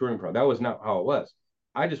going to be a touring pro. That was not how it was.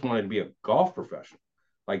 I just wanted to be a golf professional.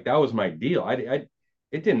 Like, that was my deal. It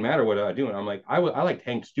didn't matter what I was doing. I'm like, I liked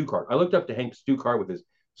Hank Stuckart. I looked up to Hank Stuckart with his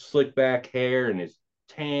slick back hair and his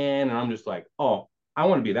tan, and I'm just like, oh, I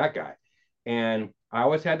want to be that guy. And I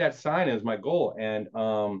always had that sign as my goal. And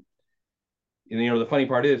the funny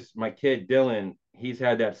part is, my kid Dylan, he's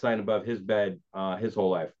had that sign above his bed his whole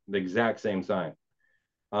life, the exact same sign.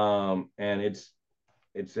 And it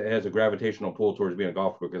has a gravitational pull towards being a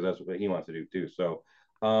golfer, because that's what he wants to do too. So,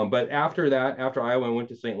 but after Iowa, I went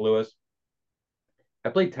to St. Louis. I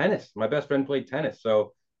played tennis. My best friend played tennis,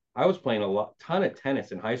 so I was playing ton of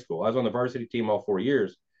tennis in high school. I was on the varsity team all 4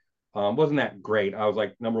 years. Wasn't that great. I was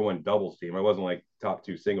like number 1 doubles team. I wasn't like top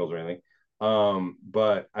 2 singles or anything.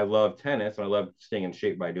 But I love tennis, and I love staying in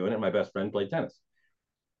shape by doing it. My best friend played tennis.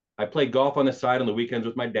 I played golf on the side on the weekends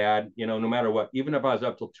with my dad, no matter what. Even if I was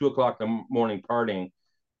up till 2:00 in the morning partying,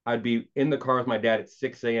 I'd be in the car with my dad at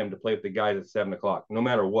 6 a.m. to play with the guys at 7:00, no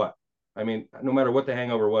matter what. I mean, no matter what the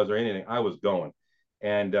hangover was or anything, I was going.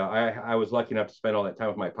 And I was lucky enough to spend all that time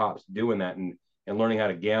with my pops doing that, and learning how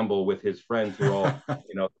to gamble with his friends who are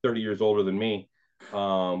all 30 years older than me,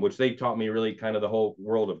 which they taught me really kind of the whole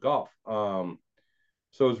world of golf. So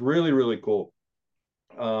it was really, really cool.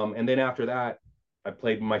 And then after that, I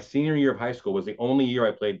played my senior year of high school was the only year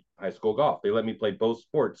I played high school golf. They let me play both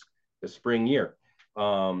sports the spring year.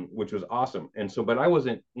 which was awesome. And so, but I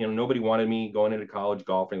wasn't, nobody wanted me going into college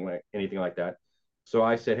golfing, like anything like that. So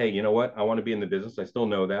I said, hey, you know what? I want to be in the business. I still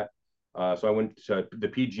know that. So I went to the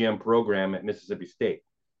PGM program at Mississippi State.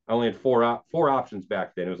 I only had four options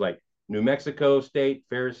back then. It was like New Mexico State,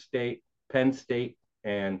 Ferris State, Penn State,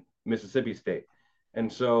 and Mississippi State.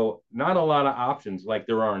 And so not a lot of options like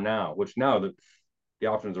there are now, which now the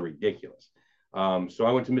options are ridiculous. So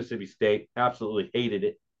I went to Mississippi State, absolutely hated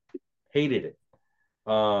it. Hated it.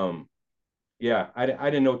 Yeah, I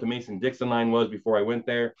didn't know what the Mason-Dixon line was before I went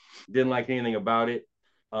there. Didn't like anything about it.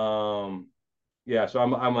 Yeah, so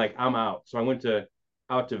I'm like, I'm out. So I went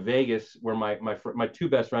out to Vegas where my two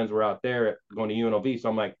best friends were out there going to UNLV. So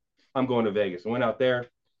I'm like, I'm going to Vegas. I went out there.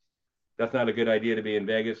 That's not a good idea to be in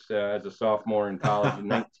Vegas as a sophomore in college.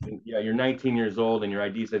 You're 19 years old and your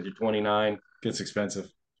ID says you're 29. Gets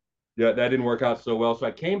expensive. Yeah, that didn't work out so well. So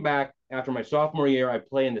I came back after my sophomore year. I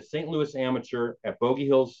play in the St. Louis Amateur at Bogey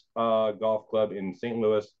Hills Golf Club in St.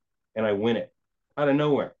 Louis, and I win it out of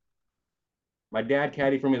nowhere. My dad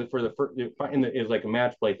caddied for me for the first. It was like a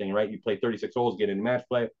match play thing, right? You play 36 holes, get into match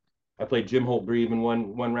play. I played Jim Holt Grieve in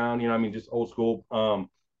one round. Just old school.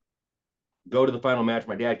 Go to the final match.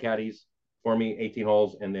 My dad caddies for me 18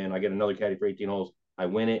 holes, and then I get another caddy for 18 holes. I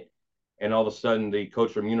win it, and all of a sudden, the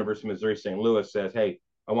coach from University of Missouri St. Louis says, "Hey,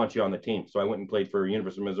 I want you on the team." So I went and played for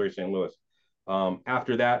University of Missouri St. Louis.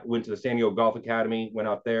 After that, went to the San Diego Golf Academy, went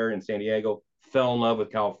out there in San Diego, fell in love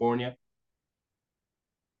with California.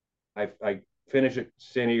 I finished at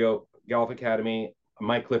San Diego Golf Academy.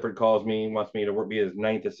 Mike Clifford calls me, wants me to be his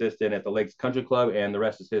ninth assistant at the Lakes Country Club, and the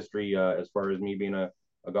rest is history as far as me being a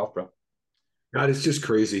golf pro. God, it's just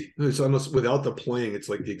crazy. It's almost without the playing, it's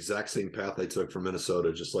like the exact same path I took from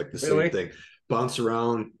Minnesota, just like the same thing. Bounced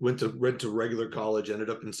around, went to regular college, ended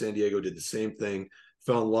up in San Diego, did the same thing,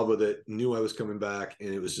 fell in love with it, knew I was coming back,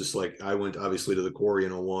 and it was just like I went obviously to the Quarry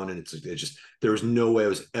in 01, and it just there was no way I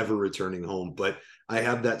was ever returning home. But I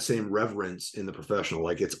have that same reverence in the professional.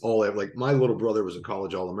 Like it's all like my little brother was a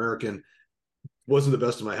college All-American. Wasn't the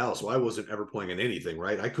best in my house, so I wasn't ever playing in anything,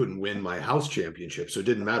 right? I couldn't win my house championship, so it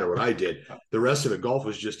didn't matter what I did. The rest of it, golf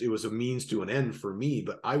was just, it was a means to an end for me,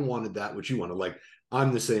 but I wanted that, what you wanted. Like,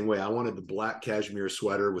 I'm the same way. I wanted the black cashmere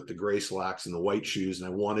sweater with the gray slacks and the white shoes,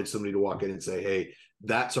 and I wanted somebody to walk in and say, hey,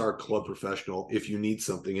 that's our club professional if you need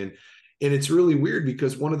something. And it's really weird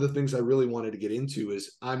because one of the things I really wanted to get into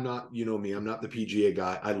is I'm not, you know me, I'm not the PGA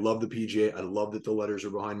guy. I love the PGA. I love that the letters are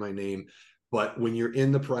behind my name. But when you're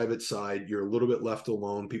in the private side, you're a little bit left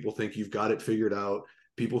alone. People think you've got it figured out.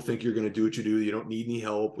 People think you're going to do what you do. You don't need any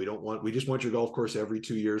help. We just want your golf course every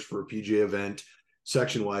 2 years for a PGA event,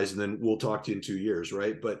 section wise, and then we'll talk to you in 2 years,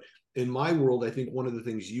 right? But in my world, I think one of the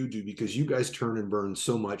things you do, because you guys turn and burn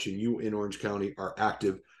so much, and you in Orange County are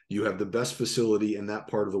active. You have the best facility in that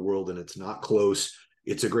part of the world, and it's not close.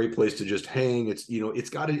 It's a great place to just hang. It's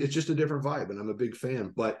just a different vibe, and I'm a big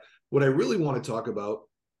fan. But what I really want to talk about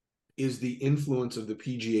is the influence of the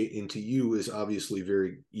PGA into you is obviously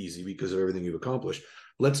very easy because of everything you've accomplished.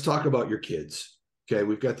 Let's talk about your kids. Okay,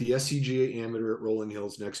 we've got the SCGA Amateur at Rolling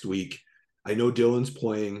Hills next week. I know Dylan's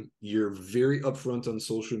playing. You're very upfront on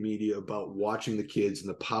social media about watching the kids and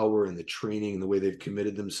the power and the training and the way they've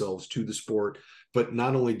committed themselves to the sport, but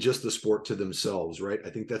not only just the sport, to themselves, right? I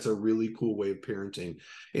think that's a really cool way of parenting.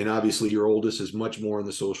 And obviously your oldest is much more on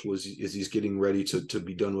the social as he's getting ready to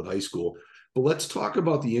be done with high school. But let's talk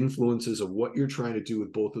about the influences of what you're trying to do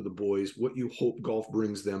with both of the boys, what you hope golf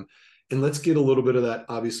brings them. And let's get a little bit of that.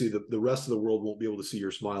 Obviously, the rest of the world won't be able to see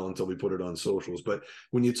your smile until we put it on socials. But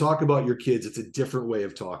when you talk about your kids, it's a different way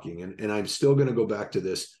of talking. And I'm still going to go back to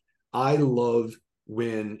this. I love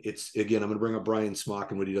when it's, again, I'm going to bring up Brian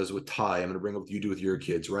Smock and what he does with Ty. I'm going to bring up what you do with your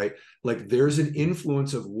kids, right? Like there's an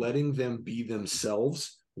influence of letting them be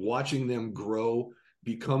themselves, watching them grow,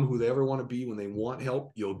 become who they ever want to be. When they want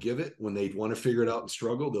help, you'll give it. When they want to figure it out and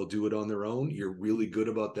struggle, they'll do it on their own. You're really good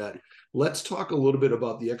about that. Let's talk a little bit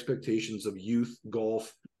about the expectations of youth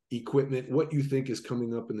golf equipment, what you think is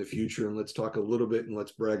coming up in the future. And let's talk a little bit and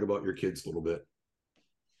let's brag about your kids a little bit.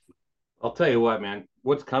 I'll tell you what, man,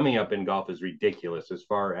 what's coming up in golf is ridiculous as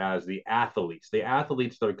far as the athletes. The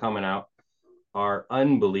athletes that are coming out are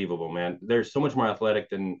unbelievable, man. They're so much more athletic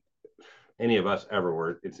than any of us ever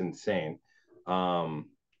were. It's insane. And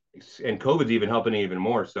COVID's even helping even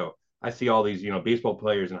more. So I see all these, baseball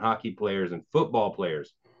players and hockey players and football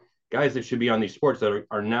players, guys that should be on these sports that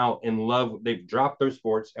are now in love. They've dropped their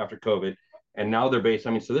sports after COVID, and now they're based.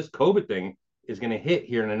 I mean, so this COVID thing is going to hit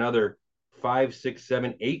here in another 5, 6,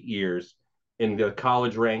 7, 8 years in the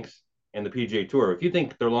college ranks and the PGA Tour. If you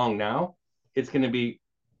think they're long now, it's going to be,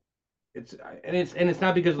 it's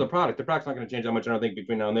not because of the product. The product's not going to change that much, I don't think,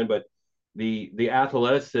 between now and then, but the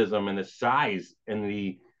athleticism and the size and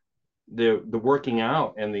the working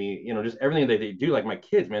out and just everything that they do. Like my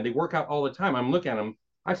kids, man, they work out all the time. I'm looking at them.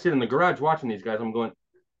 I sit in the garage watching these guys. I'm going,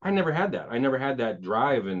 I never had that. I never had that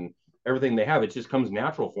drive and everything they have. It just comes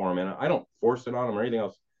natural for them, and I don't force it on them or anything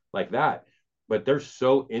else like that. But they're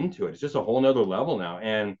so into it. It's just a whole nother level now.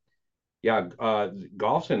 And yeah,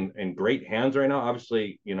 golf's in great hands right now.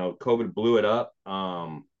 Obviously, COVID blew it up.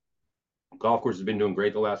 Golf course has been doing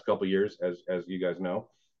great the last couple of years, as you guys know.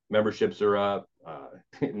 Memberships are up,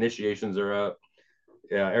 initiations are up,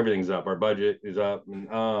 yeah, everything's up. Our budget is up,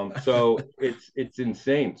 so it's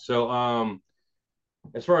insane. So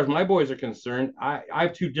as far as my boys are concerned, I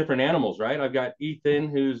have two different animals, right? I've got Ethan,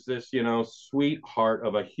 who's this sweetheart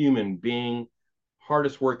of a human being,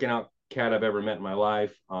 hardest working out cat I've ever met in my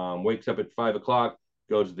life. Wakes up at 5 o'clock,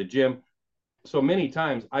 goes to the gym. So many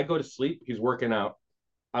times I go to sleep, he's working out.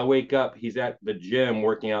 I wake up, he's at the gym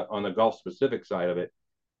working out on the golf specific side of it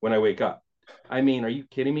when I wake up. I mean, are you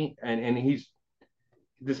kidding me? And he's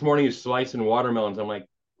this morning he's slicing watermelons. I'm like,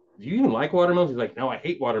 do you even like watermelons? He's like, no, I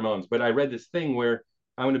hate watermelons. But I read this thing where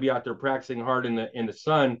I'm going to be out there practicing hard in the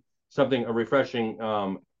sun. Something a refreshing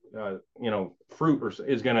fruit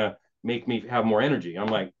is going to make me have more energy. I'm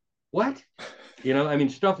like, what? I mean,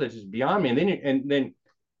 stuff that's just beyond me. And then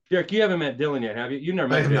Derek, you haven't met Dylan yet, have you? You never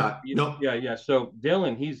met him. Not. No. Yeah. So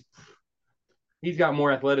Dylan, he's got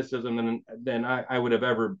more athleticism than I would have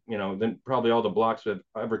ever, than probably all the blocks have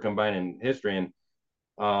ever combined in history. And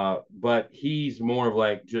but he's more of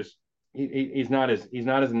like just he's not as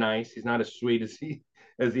nice, he's not as sweet as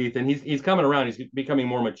Ethan. He's coming around, he's becoming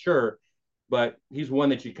more mature, but he's one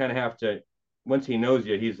that you kind of have to, once he knows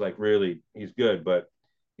you, he's like he's good. But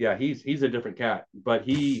yeah, he's a different cat, but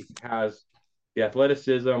he has the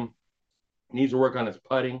athleticism, needs to work on his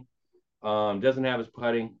putting. Doesn't have his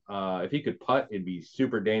putting. If he could putt, it'd be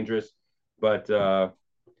super dangerous. But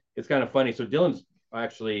it's kind of funny. So Dylan's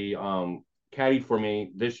actually caddied for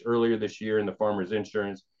me earlier this year in the Farmers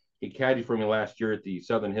Insurance. He caddied for me last year at the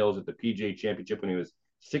Southern Hills at the PGA Championship when he was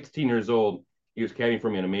 16 years old. He was caddying for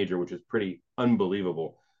me in a major, which is pretty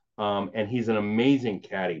unbelievable. And he's an amazing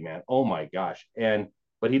caddy, man. Oh my gosh.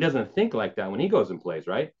 But he doesn't think like that when he goes and plays,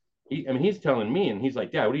 right? He's telling me, and he's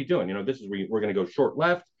like, Dad, what are you doing? This is where we're going to go short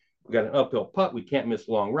left. We got an uphill putt. We can't miss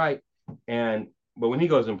long right. But when he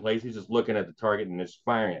goes and plays, he's just looking at the target and just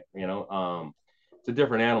firing it. It's a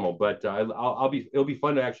different animal. But it'll be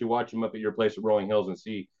fun to actually watch him up at your place at Rolling Hills and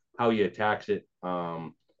see how he attacks it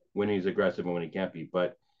when he's aggressive and when he can't be.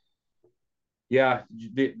 But yeah,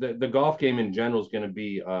 the golf game in general is going to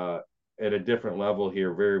be at a different level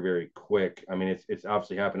here very, very quick. I mean, it's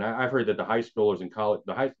obviously happened. I've heard that the high schoolers in college,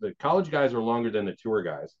 the college guys are longer than the tour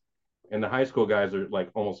guys, and the high school guys are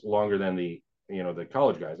like almost longer than the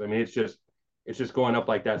college guys. I mean, it's just going up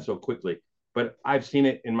like that so quickly. But I've seen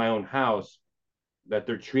it in my own house that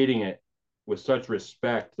they're treating it with such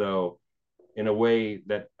respect, though, in a way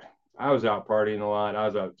that I was out partying a lot. I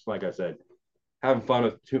was out, like I said, having fun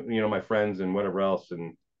with my friends and whatever else,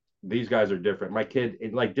 and these guys are different. My kid,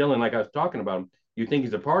 like Dylan, like I was talking about him, you think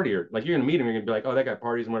he's a partier. Like you're gonna meet him, you're gonna be like, oh, that guy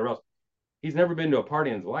parties and whatever else. He's never been to a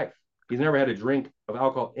party in his life. He's never had a drink of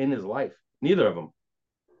alcohol in his life. Neither of them.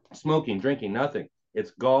 Smoking, drinking, nothing.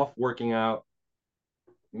 It's golf, working out,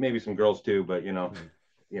 maybe some girls too, but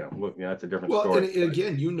that's a different story. And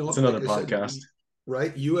again, it's another podcast.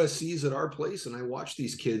 Right, USC's at our place, and I watch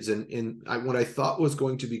these kids, and what I thought was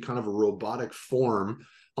going to be kind of a robotic form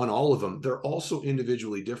on all of them, they're also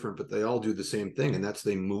individually different, but they all do the same thing, and that's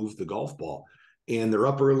they move the golf ball. And they're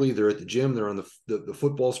up early, they're at the gym, they're on the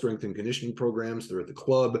football strength and conditioning programs, they're at the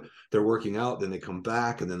club, they're working out, then they come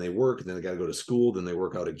back, and then they work, and then they got to go to school, then they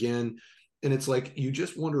work out again. And it's like, you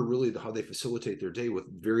just wonder really how they facilitate their day with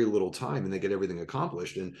very little time and they get everything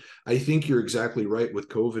accomplished. And I think you're exactly right with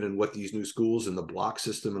COVID and what these new schools and the block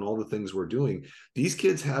system and all the things we're doing. These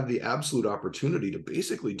kids have the absolute opportunity to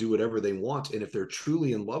basically do whatever they want. And if they're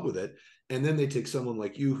truly in love with it, and then they take someone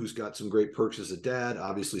like you, who's got some great perks as a dad,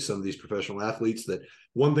 obviously some of these professional athletes, that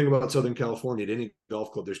one thing about Southern California, at any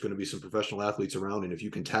golf club, there's going to be some professional athletes around. And if you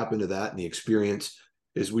can tap into that and the experience,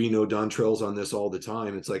 as we know, Don Trail's on this all the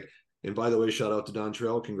time. It's like, and by the way, shout out to Don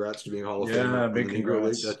Trail. Congrats to being Hall of Famer. Yeah, big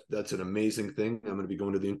congrats. That's an amazing thing. I'm going to be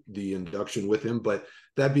going to the induction with him. But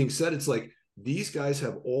that being said, it's like these guys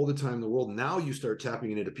have all the time in the world. Now you start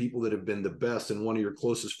tapping into people that have been the best. And one of your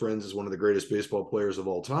closest friends is one of the greatest baseball players of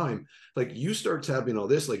all time. Like you start tapping all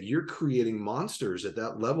this, like you're creating monsters at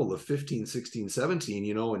that level of 15, 16,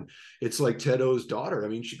 17, and it's like Ted O's daughter. I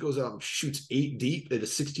mean, she goes out and shoots 8 deep at a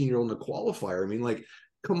 16-year-old in the qualifier. I mean, like,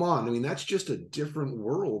 come on. I mean, that's just a different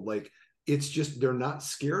world. Like it's just they're not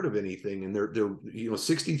scared of anything, and they're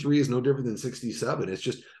 63 is no different than 67. It's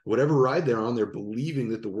just whatever ride they're on, they're believing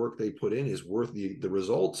that the work they put in is worth the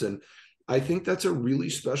results. And I think that's a really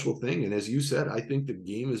special thing. And as you said, I think the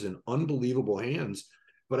game is in unbelievable hands,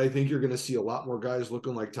 but I think you're going to see a lot more guys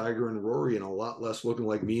looking like Tiger and Rory and a lot less looking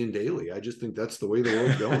like me and Daly. I just think that's the way the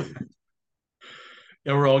world's going.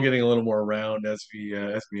 Yeah, we're all getting a little more round as we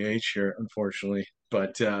age here, unfortunately.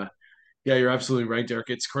 But yeah, you're absolutely right,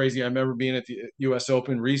 Derek. It's crazy. I remember being at the U.S.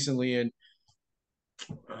 Open recently, and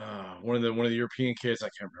one of the European kids, I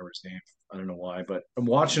can't remember his name. I don't know why, but I'm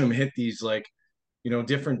watching him hit these like,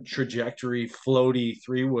 different trajectory floaty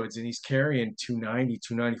three woods, and he's carrying 290,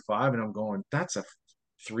 295, and I'm going, that's a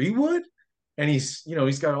three wood, and he's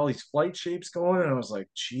got all these flight shapes going, and I was like,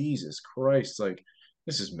 Jesus Christ, like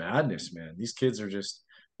this is madness, man. These kids are just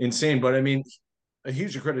insane. But I mean, a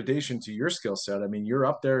huge accreditation to your skill set. I mean, you're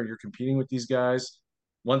up there, you're competing with these guys.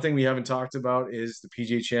 One thing we haven't talked about is the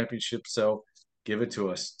PGA Championship. So give it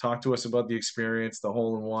to us. Talk to us about the experience, the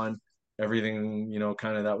hole in one, everything,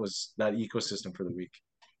 kind of that was that ecosystem for the week.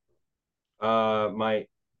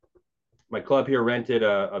 My club here rented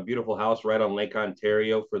a beautiful house right on Lake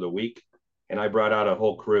Ontario for the week, and I brought out a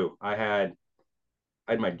whole crew. I had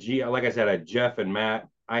my like I said, I had Jeff and Matt.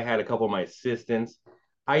 I had a couple of my assistants.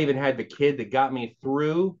 I even had the kid that got me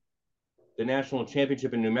through the national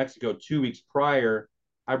championship in New Mexico 2 weeks prior.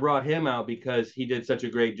 I brought him out because he did such a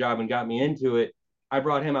great job and got me into it. I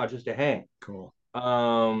brought him out just to hang. Cool.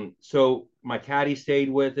 So my caddy stayed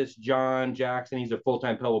with us, John Jackson. He's a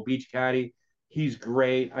full-time Pebble Beach caddy. He's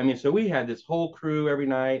great. I mean, so we had this whole crew every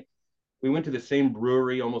night. We went to the same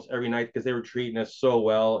brewery almost every night because they were treating us so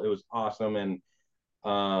well. It was awesome. And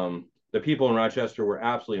the people in Rochester were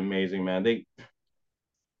absolutely amazing, man.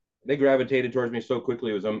 They gravitated towards me so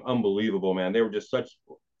quickly. It was unbelievable, man. They were just such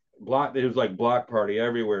block. It was like block party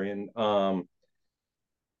everywhere. And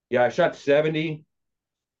yeah, I shot 70.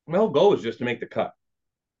 My whole goal was just to make the cut.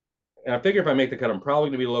 And I figure if I make the cut, I'm probably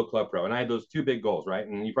going to be a low club pro. And I had those two big goals, right?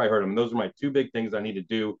 And you probably heard them. Those are my two big things I need to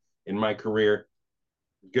do in my career.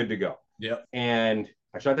 Good to go. Yeah. And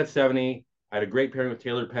I shot that 70. I had a great pairing with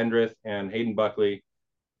Taylor Pendrith and Hayden Buckley.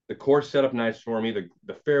 The course set up nice for me.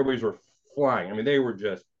 The fairways were flying. I mean, they were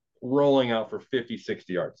just rolling out for 50,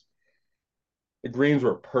 60 yards. The greens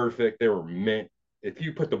were perfect. They were mint. If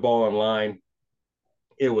you put the ball on line,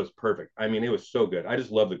 it was perfect. I mean, it was so good. I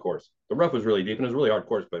just love the course. The rough was really deep and it was a really hard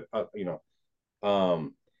course, but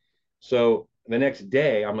so the next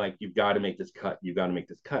day I'm like, you've got to make this cut. You've got to make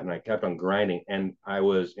this cut. And I kept on grinding. And I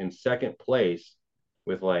was in second place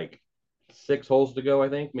with like 6 holes to go, I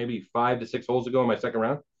think, maybe 5 to 6 holes to go in my second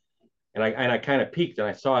round. And I kind of peeked and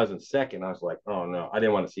I saw I was in second. I was like, oh no, I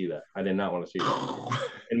didn't want to see that. I did not want to see that.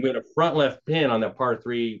 And we had a front left pin on that par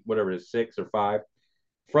 3, whatever it is, 6 or 5.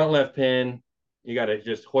 Front left pin. You got to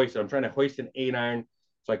just hoist it. I'm trying to hoist an 8-iron.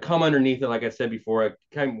 So I come underneath it, like I said before. I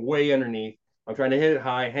came way underneath. I'm trying to hit it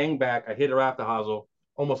high, hang back. I hit it off the hosel,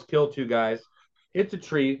 almost killed 2 guys. Hits a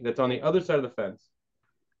tree that's on the other side of the fence.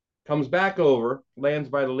 Comes back over, lands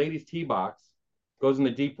by the ladies' tee box, goes in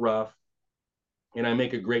the deep rough, and I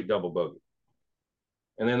make a great double bogey.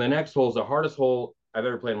 And then the next hole is the hardest hole I've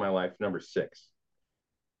ever played in my life, number 6.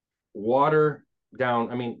 Water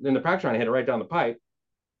down. I mean, in the practice round, I hit it right down the pipe.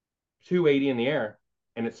 280 in the air,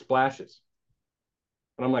 and it splashes.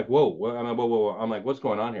 And I'm like, whoa. I'm like, what's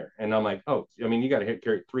going on here? And I'm like, oh, I mean, you got to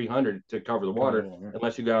carry 300 to cover the water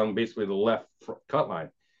unless you go on basically the left cut line.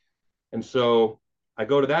 And so I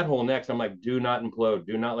go to that hole next. I'm like, do not implode.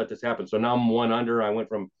 Do not let this happen. So now I'm 1 under. I went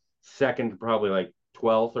from second to probably like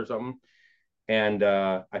 12th or something. And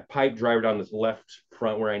I pipe driver down this left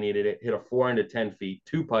front where I needed it, hit a 4 into 10 feet,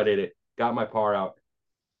 2-putted it, got my par out,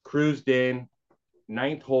 cruised in.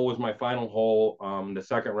 9th hole was my final hole, the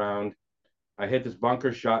second round. I hit this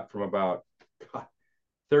bunker shot from about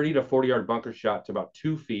 30 to 40 yard bunker shot to about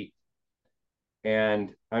 2 feet.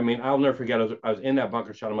 And I mean, I'll never forget, I was in that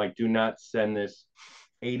bunker shot. I'm like, do not send this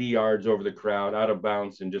 80 yards over the crowd out of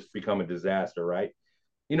bounds and just become a disaster, right?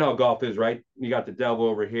 You know how golf is, right? You got the devil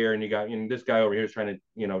over here and you got this guy over here is trying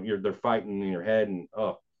to, they're fighting in your head. And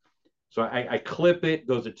so I clip it,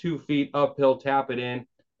 goes to 2 feet uphill, tap it in.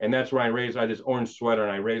 And that's where I had this orange sweater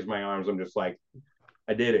and I raised my arms. I'm just like,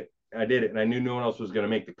 I did it. And I knew no one else was going to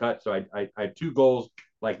make the cut. So I had 2 goals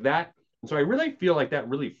like that. And so I really feel like that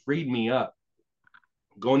really freed me up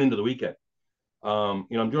going into the weekend. I'm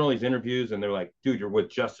doing all these interviews and they're like, dude, you're with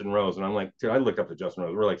Justin Rose. And I'm like, dude, I looked up to Justin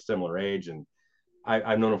Rose. We're like similar age. And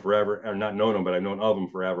I've known him forever, or not known him, but I've known of him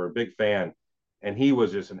forever. A big fan. And he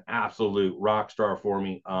was just an absolute rock star for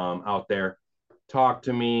me out there. Talked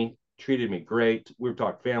to me, treated me great. We've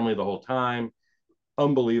talked family the whole time.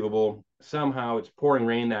 Unbelievable. somehow it's pouring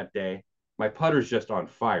rain that day. My putter's just on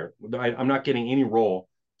fire. I'm not getting any roll,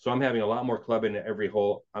 so I'm having a lot more club into every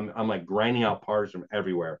hole. I'm like grinding out pars from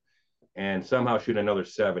everywhere, and somehow shoot another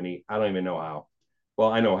 70. I don't even know how. Well,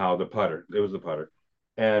 I know how. The putter. It was the putter,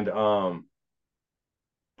 and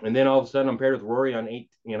and then all of a sudden I'm paired with Rory on 8.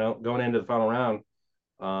 Going into the final round.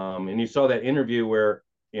 And you saw that interview where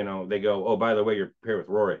they go, "Oh, by the way, you're paired with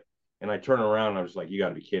Rory," and I turn around and I was like, "You got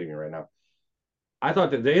to be kidding me right now." I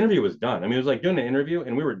thought that the interview was done. I mean, it was like doing an interview,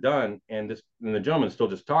 and we were done, and the gentleman's still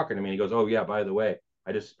just talking to me. And he goes, "Oh yeah, by the way,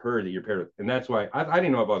 I just heard that you're paired with," and that's why I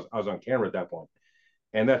didn't know if I was on camera at that point,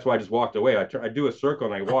 and that's why I just walked away. I do a circle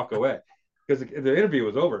and I walk away because the interview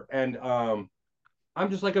was over, and I'm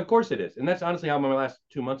just like, of course it is, and that's honestly how my last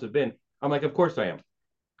 2 months have been. I'm like, of course I am.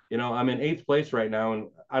 I'm in 8th place right now, and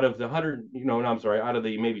out of the 100, no, I'm sorry, out of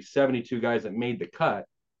the maybe 72 guys that made the cut,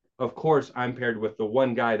 of course I'm paired with the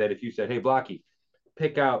one guy that if you said, "Hey, Blocky,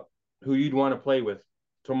 pick out who you'd want to play with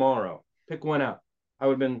tomorrow. Pick one out." I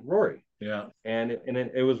would have been Rory. Yeah. And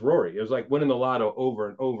it was Rory. It was like winning the lotto over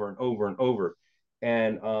and over and over and over.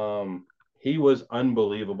 And he was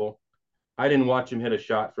unbelievable. I didn't watch him hit a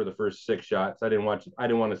shot for the first 6 shots. I didn't want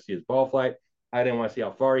to see his ball flight. I didn't want to see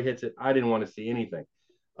how far he hits it. I didn't want to see anything.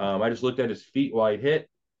 I just looked at his feet while he hit.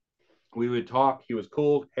 We would talk. He was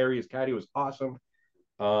cool. Harry, his caddy, was awesome.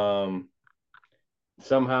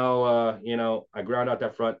 Somehow, I ground out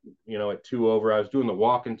that front, at 2 over. I was doing the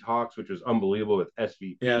walk and talks, which was unbelievable with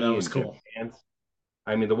SVP. Yeah, that was cool.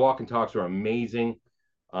 I mean, the walk and talks were amazing.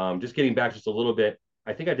 Just getting back just a little bit,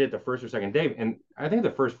 I think I did it the first or second day, and I think the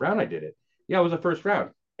first round I did it. Yeah, it was the first round.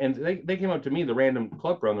 And they came up to me, the random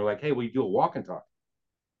club pro, and they're like, "Hey, will you do a walk and talk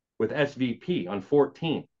with SVP on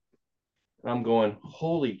 14?" And I'm going,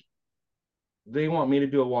 holy, they want me to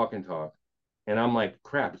do a walk and talk. And I'm like,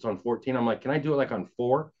 crap, it's on 14. I'm like, can I do it like on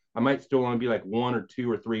 4? I might still want to be like 1 or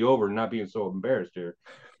 2 or 3 over, not being so embarrassed here.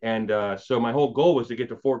 And so my whole goal was to get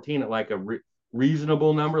to 14 at like a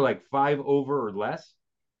reasonable number, like 5 over or less.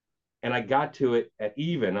 And I got to it at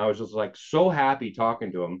even. I was just like so happy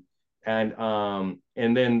talking to him. And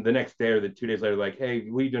then the next day or the 2 days later, like, "Hey,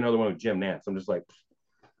 we do another one with Jim Nance."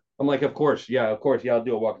 I'm like, of course, yeah, I'll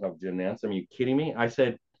do a walk and talk with Jim Nance. I mean, you kidding me? I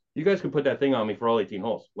said, you guys can put that thing on me for all 18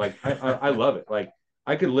 holes. Like, I love it. Like,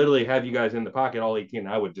 I could literally have you guys in the pocket all 18.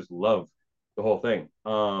 I would just love the whole thing.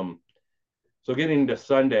 So getting to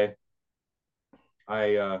Sunday,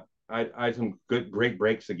 I had some great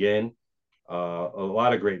breaks again, a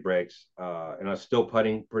lot of great breaks, and I was still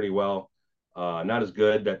putting pretty well. Not as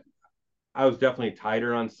good. That I was definitely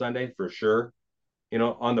tighter on Sunday for sure.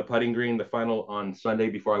 On the putting green, the final on Sunday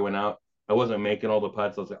before I went out, I wasn't making all the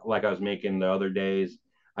putts like I was making the other days.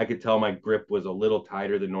 I could tell my grip was a little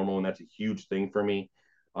tighter than normal, and that's a huge thing for me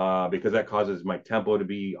because that causes my tempo to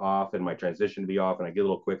be off and my transition to be off, and I get a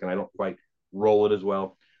little quick, and I don't quite roll it as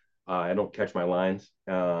well. I don't catch my lines.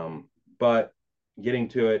 But getting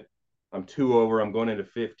to it, I'm 2 over. I'm going into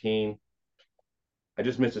 15. I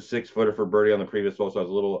just missed a 6-footer for birdie on the previous hole, so I was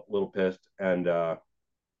a little pissed. And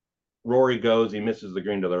Rory goes, he misses the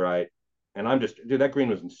green to the right. And I'm just, dude, that green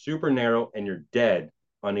was super narrow and you're dead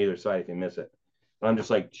on either side if you miss it. And I'm just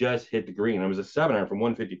like, just hit the green. It was a 7-iron from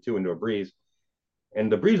 152 into a breeze.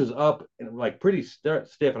 And the breeze was up and like pretty stiff,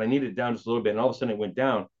 and I needed it down just a little bit. And all of a sudden it went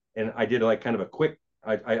down. And I did like kind of a quick,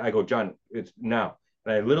 I go, "John, it's now."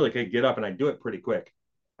 And I literally could get up and I do it pretty quick.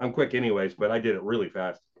 I'm quick anyways, but I did it really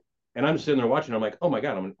fast. And I'm just sitting there watching. I'm like, oh my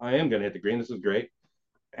God, I am going to hit the green. This is great.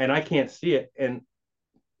 And I can't see it. And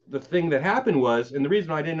the thing that happened was, and the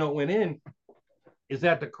reason I didn't know it went in, is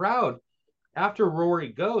that the crowd, after Rory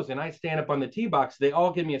goes and I stand up on the tee box, they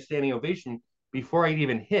all give me a standing ovation before I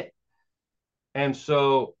even hit. And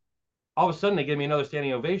so all of a sudden they give me another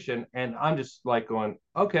standing ovation, and I'm just like going,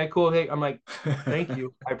 okay, cool. Hey, I'm like, thank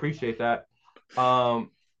you. I appreciate that.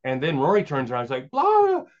 And then Rory turns around. He's like,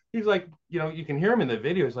 blah. He's like, you can hear him in the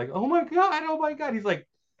video. He's like, oh my God, oh my God. He's like,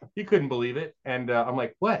 he couldn't believe it. And I'm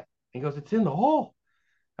like, what? He goes, it's in the hole.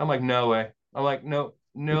 I'm like, no way. I'm like,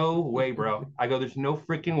 no way, bro. I go, there's no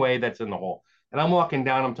freaking way that's in the hole. And I'm walking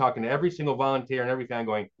down, I'm talking to every single volunteer and everything. I'm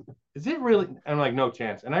going, is it really? And I'm like, no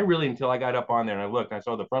chance. And I really, until I got up on there and I looked, and I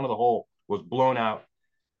saw the front of the hole was blown out.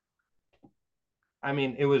 I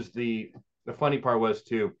mean, it was the funny part was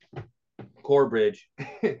too, Corebridge,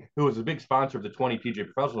 who was a big sponsor of the 20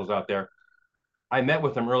 PGA professionals out there. I met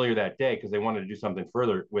with them earlier that day because they wanted to do something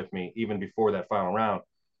further with me even before that final round.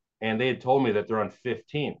 And they had told me that they're on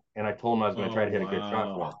 15. And I told them I was going to try to hit a good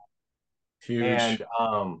shot for them. Huge. And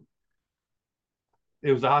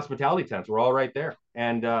it was the hospitality tents. We're all right there.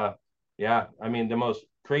 And yeah, I mean, the most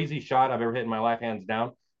crazy shot I've ever hit in my life, hands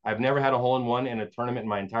down. I've never had a hole in one in a tournament in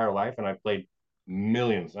my entire life. And I've played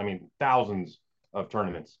millions, I mean, thousands of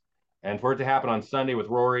tournaments. And for it to happen on Sunday with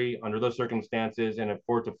Rory under those circumstances, and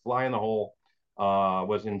for it to fly in the hole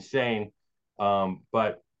was insane.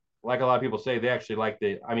 But like a lot of people say, they actually like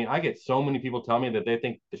the. I mean, I get so many people tell me that they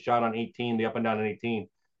think the shot on 18, the up and down on 18,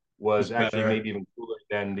 was actually maybe even cooler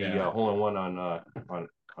than the hole in one on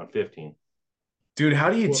 15. Dude, how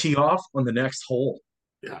do you tee off on the next hole?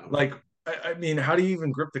 Yeah. Like, I mean, how do you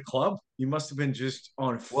even grip the club? You must have been just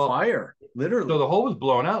on fire, literally. So the hole was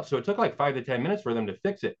blown out. So it took like 5 to 10 minutes for them to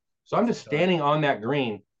fix it. So I'm just standing on that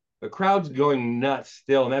green. The crowd's going nuts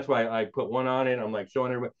still. And that's why I put one on it. I'm like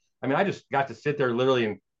showing everybody. I mean, I just got to sit there literally.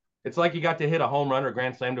 And it's like you got to hit a home run or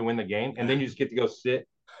grand slam to win the game. And then you just get to go sit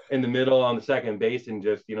in the middle on the second base and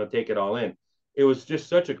just, take it all in. It was just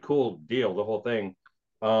such a cool deal, the whole thing.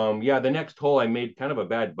 The next hole I made kind of a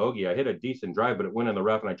bad bogey. I hit a decent drive, but it went in the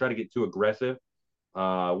rough, and I tried to get too aggressive.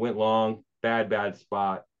 Went long, bad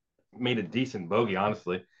spot. Made a decent bogey,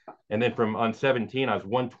 honestly. And then from on 17, I was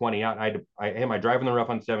 120 out. I hit my drive in the rough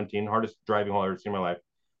on 17, hardest driving hole I've ever seen in my life.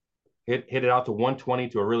 Hit it out to 120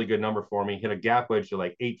 to a really good number for me. Hit a gap wedge to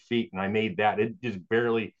like 8 feet, and I made that. It just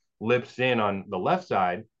barely lips in on the left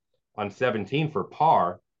side on 17 for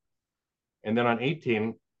par. And then on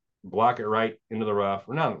 18, block it right into the rough.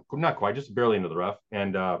 No, not quite, just barely into the rough.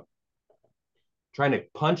 And trying to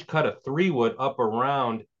punch cut a 3-wood up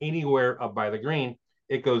around anywhere up by the green.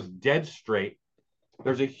 It goes dead straight.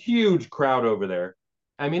 There's a huge crowd over there.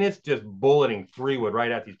 I mean, it's just bulleting 3-wood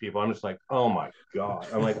right at these people. I'm just like, oh my God.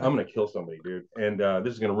 I'm like, I'm going to kill somebody, dude. And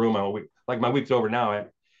this is going to ruin my week. Like, my week's over now.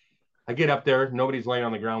 I get up there. Nobody's laying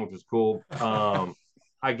on the ground, which is cool.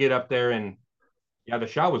 I get up there, and the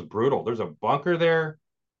shot was brutal. There's a bunker there.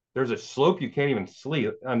 There's a slope you can't even see.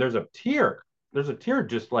 And there's a tier. There's a tier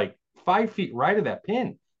just like 5 feet right of that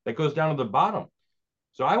pin that goes down to the bottom.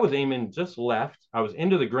 So I was aiming just left. I was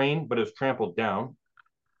into the green, but it was trampled down.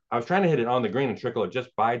 I was trying to hit it on the green and trickle it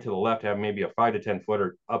just by to the left, have maybe a 5 to 10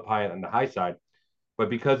 footer up high on the high side. But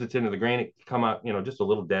because it's into the green, it come out, just a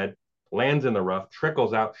little dead, lands in the rough,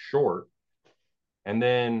 trickles out short. And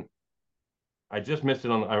then I just missed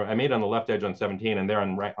it I made it on the left edge on 17, and there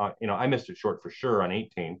on right, I missed it short for sure on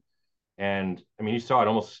 18. And I mean, you saw it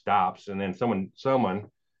almost stops, and then someone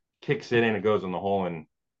kicks it in, it goes in the hole, and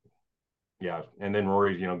and then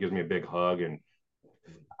Rory, gives me a big hug, and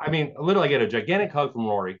I mean, literally, I get a gigantic hug from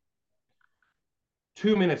Rory.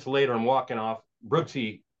 2 minutes later, I'm walking off.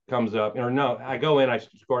 Brooksy comes up, no, I go in, I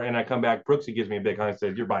score, and I come back. Brooksy gives me a big hug and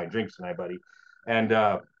says, "You're buying drinks tonight, buddy." And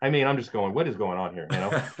I mean, I'm just going, what is going on here?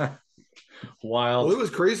 Wild. Well, it was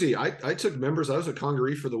crazy. I took members. I was at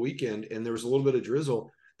Congaree for the weekend, and there was a little bit of drizzle.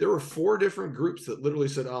 There were 4 different groups that literally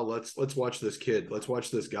said, "Oh, let's watch this kid. Let's watch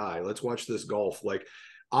this guy. Let's watch this golf." Like,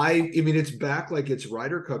 I mean, it's back like it's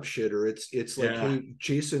Ryder Cup shit, or it's like, hey,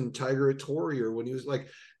 chasing Tiger at Torrey, or when he was like,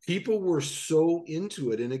 people were so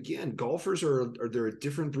into it. And again, golfers they're a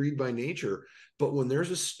different breed by nature, but when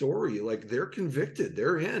there's a story, like, they're convicted,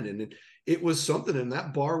 they're in, and it was something. And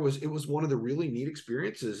that bar it was one of the really neat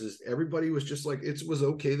experiences. Is everybody was just like, it was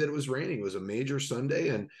okay that it was raining. It was a major Sunday,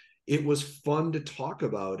 and it was fun to talk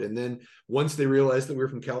about. And then once they realized that we were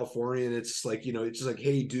from California, and it's like, it's just like,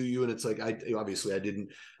 hey, do you? And it's like,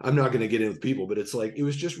 I'm not going to get in with people, but it's like, it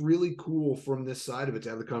was just really cool from this side of it to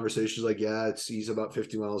have the conversations like, he's about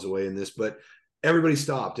 50 miles away in this, but everybody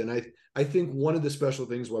stopped. And I think one of the special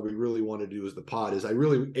things why we really wanted to do is the pod is I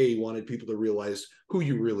really wanted people to realize who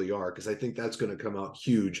you really are, because I think that's going to come out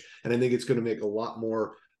huge. And I think it's going to make a lot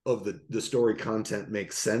more of the story content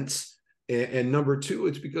make sense. And number 2,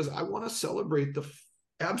 it's because I want to celebrate the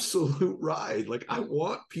absolute ride. Like, I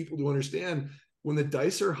want people to understand, when the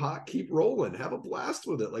dice are hot, keep rolling, have a blast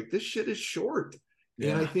with it. Like, this shit is short.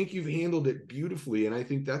 And I think you've handled it beautifully. And I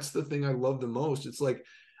think that's the thing I love the most. It's like,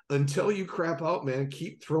 until you crap out, man,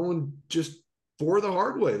 keep throwing just for the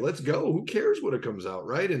hard way. Let's go. Who cares what it comes out,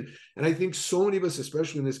 right? And I think so many of us,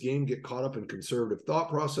 especially in this game, get caught up in conservative thought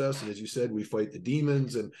process. And as you said, we fight the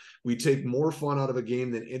demons, and we take more fun out of a game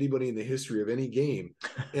than anybody in the history of any game.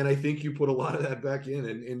 And I think you put a lot of that back in.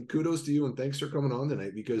 And kudos to you, and thanks for coming on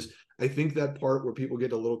tonight, because I think that part where people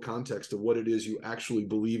get a little context of what it is you actually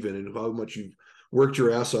believe in, and how much you've worked your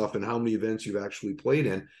ass off, and how many events you've actually played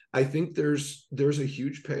in, I think there's a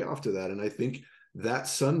huge payoff to that. And I think that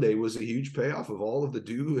Sunday was a huge payoff of all of the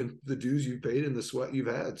dues you've paid and the sweat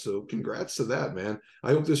you've had. So congrats to that, man.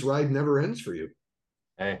 I hope this ride never ends for you.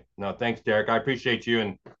 Hey, no, thanks, Derek. I appreciate you,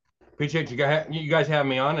 and appreciate you guys having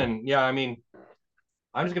me on. And I mean,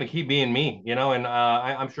 I'm just going to keep being me, and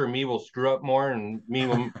I'm sure me will screw up more, and me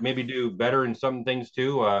will maybe do better in some things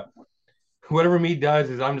too. Whatever me does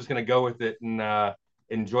is I'm just going to go with it and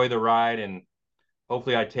enjoy the ride, and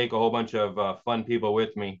hopefully I take a whole bunch of fun people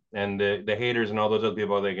with me, and the haters and all those other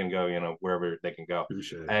people, they can go, wherever they can go.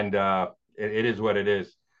 Appreciate it. And it is what it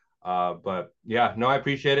is. But yeah, no, I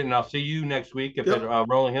appreciate it. And I'll see you next week at the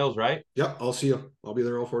Rolling Hills, right? Yep. I'll see you. I'll be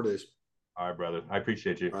there all 4 days. All right, brother. I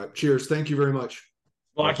appreciate you. All right. Cheers. Thank you very much.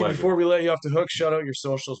 Blocky, before we let you off the hook, shout out your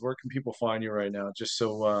socials. Where can people find you right now? Just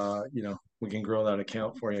so we can grow that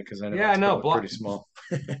account for you, because I know it's pretty small.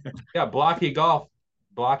 Yeah, Blocky Golf.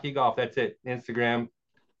 Blocky Golf. That's it. Instagram,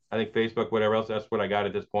 I think Facebook, whatever else. That's what I got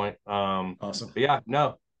at this point. Awesome. But yeah,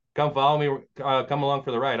 no, come follow me. Come along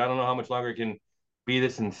for the ride. I don't know how much longer it can be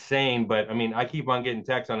this insane, but I mean, I keep on getting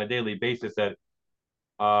texts on a daily basis that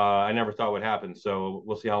I never thought would happen. So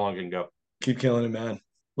we'll see how long it can go. Keep killing it, man.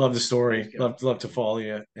 Love the story. Love to follow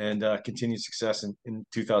you, and continued success in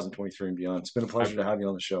 2023 and beyond. It's been a pleasure to have you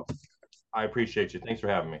on the show. I appreciate you. Thanks for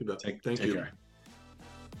having me. Thank you. Care.